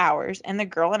 5 hours and the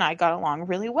girl and I got along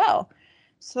really well.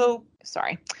 So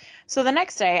the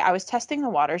next day I was testing the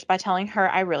waters by telling her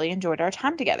I really enjoyed our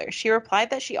time together. She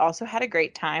replied that she also had a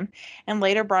great time and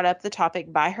later brought up the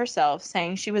topic by herself,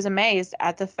 saying she was amazed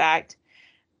at the fact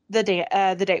the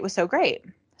date was so great.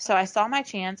 So I saw my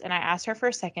chance and I asked her for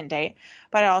a second date,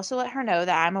 but I also let her know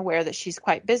that I'm aware that she's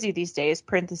quite busy these days.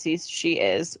 Parentheses, she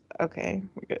is. Okay,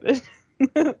 we get it.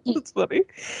 That's funny.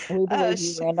 We believe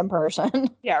you, random person.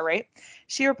 Yeah, right.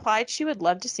 She replied she would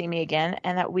love to see me again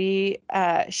and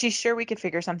that she's sure we could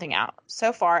figure something out.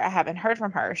 So far, I haven't heard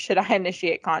from her. Should I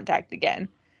initiate contact again?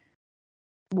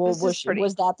 Well, was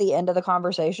that the end of the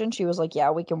conversation? She was like, yeah,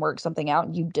 we can work something out,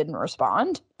 and you didn't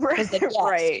respond? Because then, yes,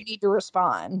 Right. you need to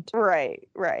respond. Right.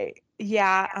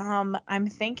 Yeah, I'm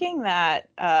thinking that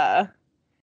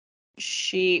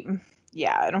she,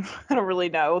 yeah, I don't really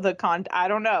know I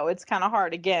don't know. It's kind of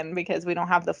hard again because we don't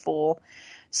have the full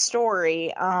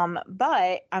story.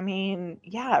 But I mean,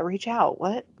 yeah, reach out.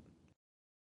 What?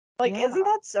 Like, Yeah. isn't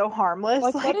that so harmless?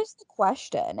 Like, what is the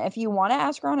question? If you want to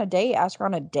ask her on a date, ask her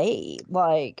on a date.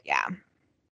 Like, yeah.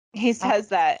 He says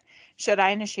that, should I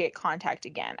initiate contact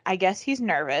again? I guess he's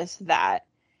nervous that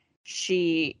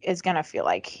she is going to feel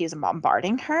like he's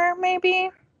bombarding her,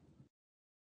 maybe.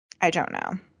 I don't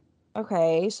know.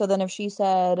 okay, so then if she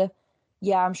said,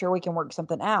 yeah, I'm sure we can work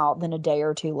something out, then a day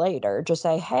or two later, just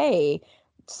say, hey,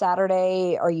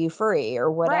 Saturday, are you free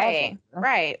or whatever?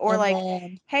 Right. Or And like,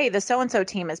 then, hey, the so-and-so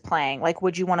team is playing. Like,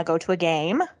 would you want to go to a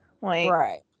game? Like,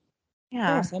 right.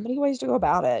 Yeah, so many ways to go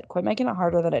about it. Quit making it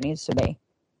harder than it needs to be.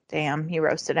 Damn, you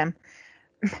roasted him.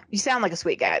 You sound like a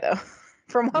sweet guy, though.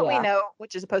 From what we know,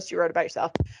 which is a post you wrote about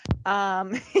yourself.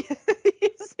 You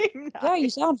seem nice. Yeah, you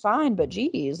sound fine, but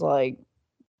geez, like,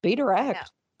 be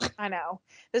direct. I know.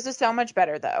 This is so much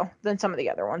better, though, than some of the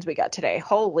other ones we got today.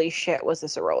 Holy shit, was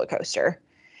this a roller coaster?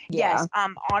 Yeah.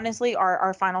 Yes. Honestly,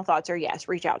 our final thoughts are yes,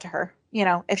 reach out to her. You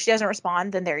know, if she doesn't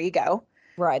respond, then there you go.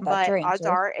 Right. That's your But odds answer.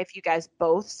 are, if you guys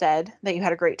both said that you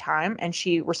had a great time and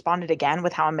she responded again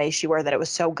with how amazed you were that it was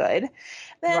so good,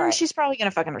 then she's probably going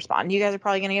to fucking respond. You guys are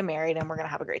probably going to get married and we're going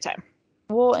to have a great time.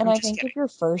 Well, and I think if your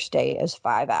first date is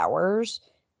 5 hours,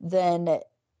 then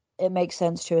it makes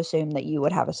sense to assume that you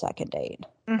would have a second date.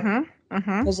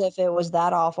 Because if it was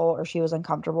that awful or she was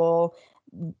uncomfortable,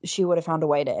 she would have found a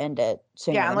way to end it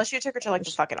sooner. Yeah, unless you took her to like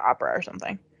the fucking opera or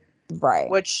something. Right.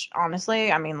 Which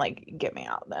honestly, I mean, like, get me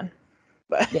out then.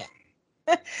 But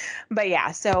yeah. But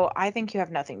yeah, so I think you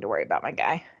have nothing to worry about, my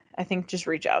guy. I think just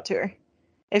reach out to her.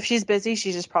 If she's busy,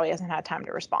 she just probably hasn't had time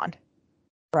to respond.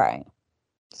 Right.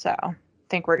 So I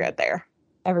think we're good there.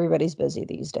 Everybody's busy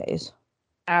these days.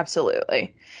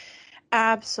 Absolutely.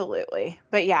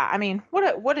 But yeah, I mean,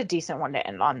 what a decent one to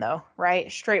end on, though,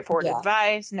 right? Straightforward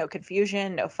advice, no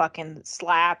confusion, no fucking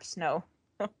slaps, no.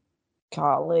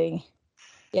 Golly.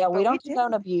 Yeah, we don't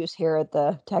condone abuse here at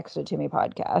the Text It To Me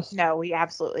podcast. No, we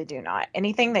absolutely do not.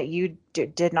 Anything that you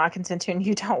did not consent to and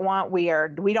you don't want, we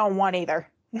don't want either.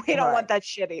 We don't want that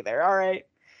shit either. All right.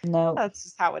 No. That's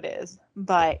just how it is.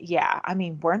 But yeah, I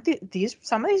mean, weren't these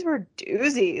some of these were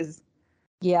doozies.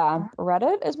 Yeah,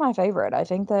 Reddit is my favorite. I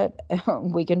think that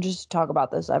we can just talk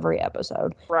about this every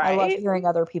episode. I love Right? hearing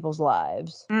other people's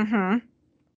lives. Mm-hmm.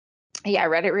 Yeah,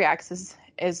 Reddit Reacts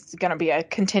is gonna be a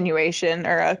continuation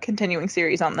or a continuing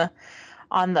series on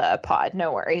the pod.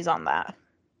 No worries on that.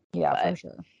 Yeah, But for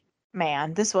sure.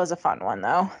 man, this was a fun one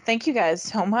though. Thank you guys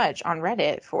so much on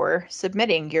Reddit for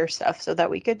submitting your stuff so that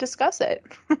we could discuss it.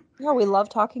 Yeah, we love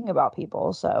talking about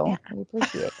people, so Yeah. we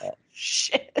appreciate it.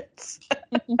 Shit.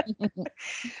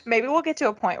 Maybe we'll get to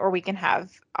a point where we can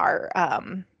have our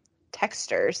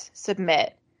texters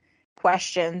submit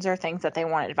questions or things that they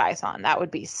want advice on. That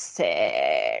would be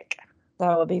sick.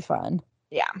 That would be fun.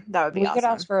 Yeah, that would be We awesome. could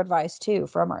ask for advice too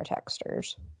from our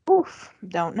texters. Oof,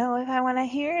 don't know if I want to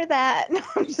hear that. No,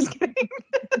 I'm just kidding.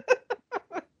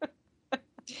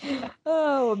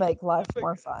 Oh, we'll make life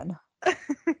more fun.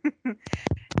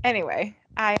 Anyway,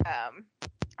 I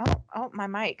my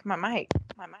mic.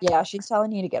 Yeah, she's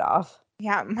telling you to get off.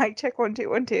 Yeah, mic check 1 2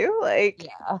 1 2. Like,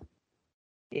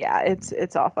 yeah,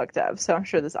 it's all fucked up. So I'm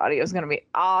sure this audio is gonna be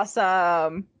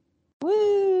awesome.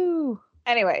 Woo!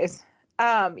 Anyways,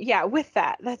 yeah, with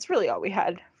that, that's really all we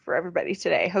had for everybody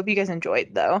today. Hope you guys enjoyed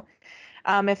though.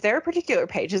 If there are particular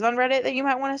pages on Reddit that you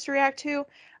might want us to react to,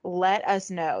 let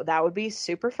us know. That would be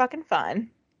super fucking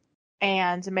fun.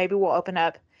 And maybe we'll open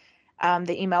up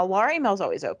the email. Well, our email's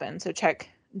always open, so check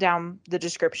down the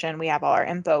description. We have all our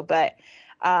info, but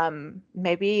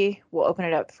maybe we'll open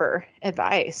it up for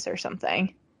advice or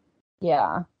something.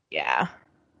 Yeah. Yeah,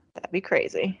 that'd be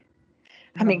crazy.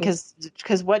 I mean,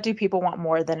 because what do people want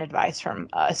more than advice from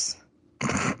us?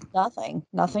 Nothing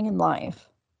in life.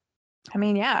 I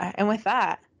mean, yeah. And with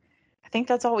that, I think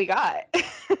that's all we got.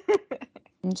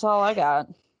 That's all I got.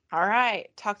 All right.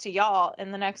 Talk to y'all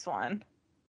in the next one.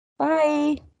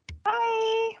 Bye.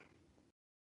 Bye.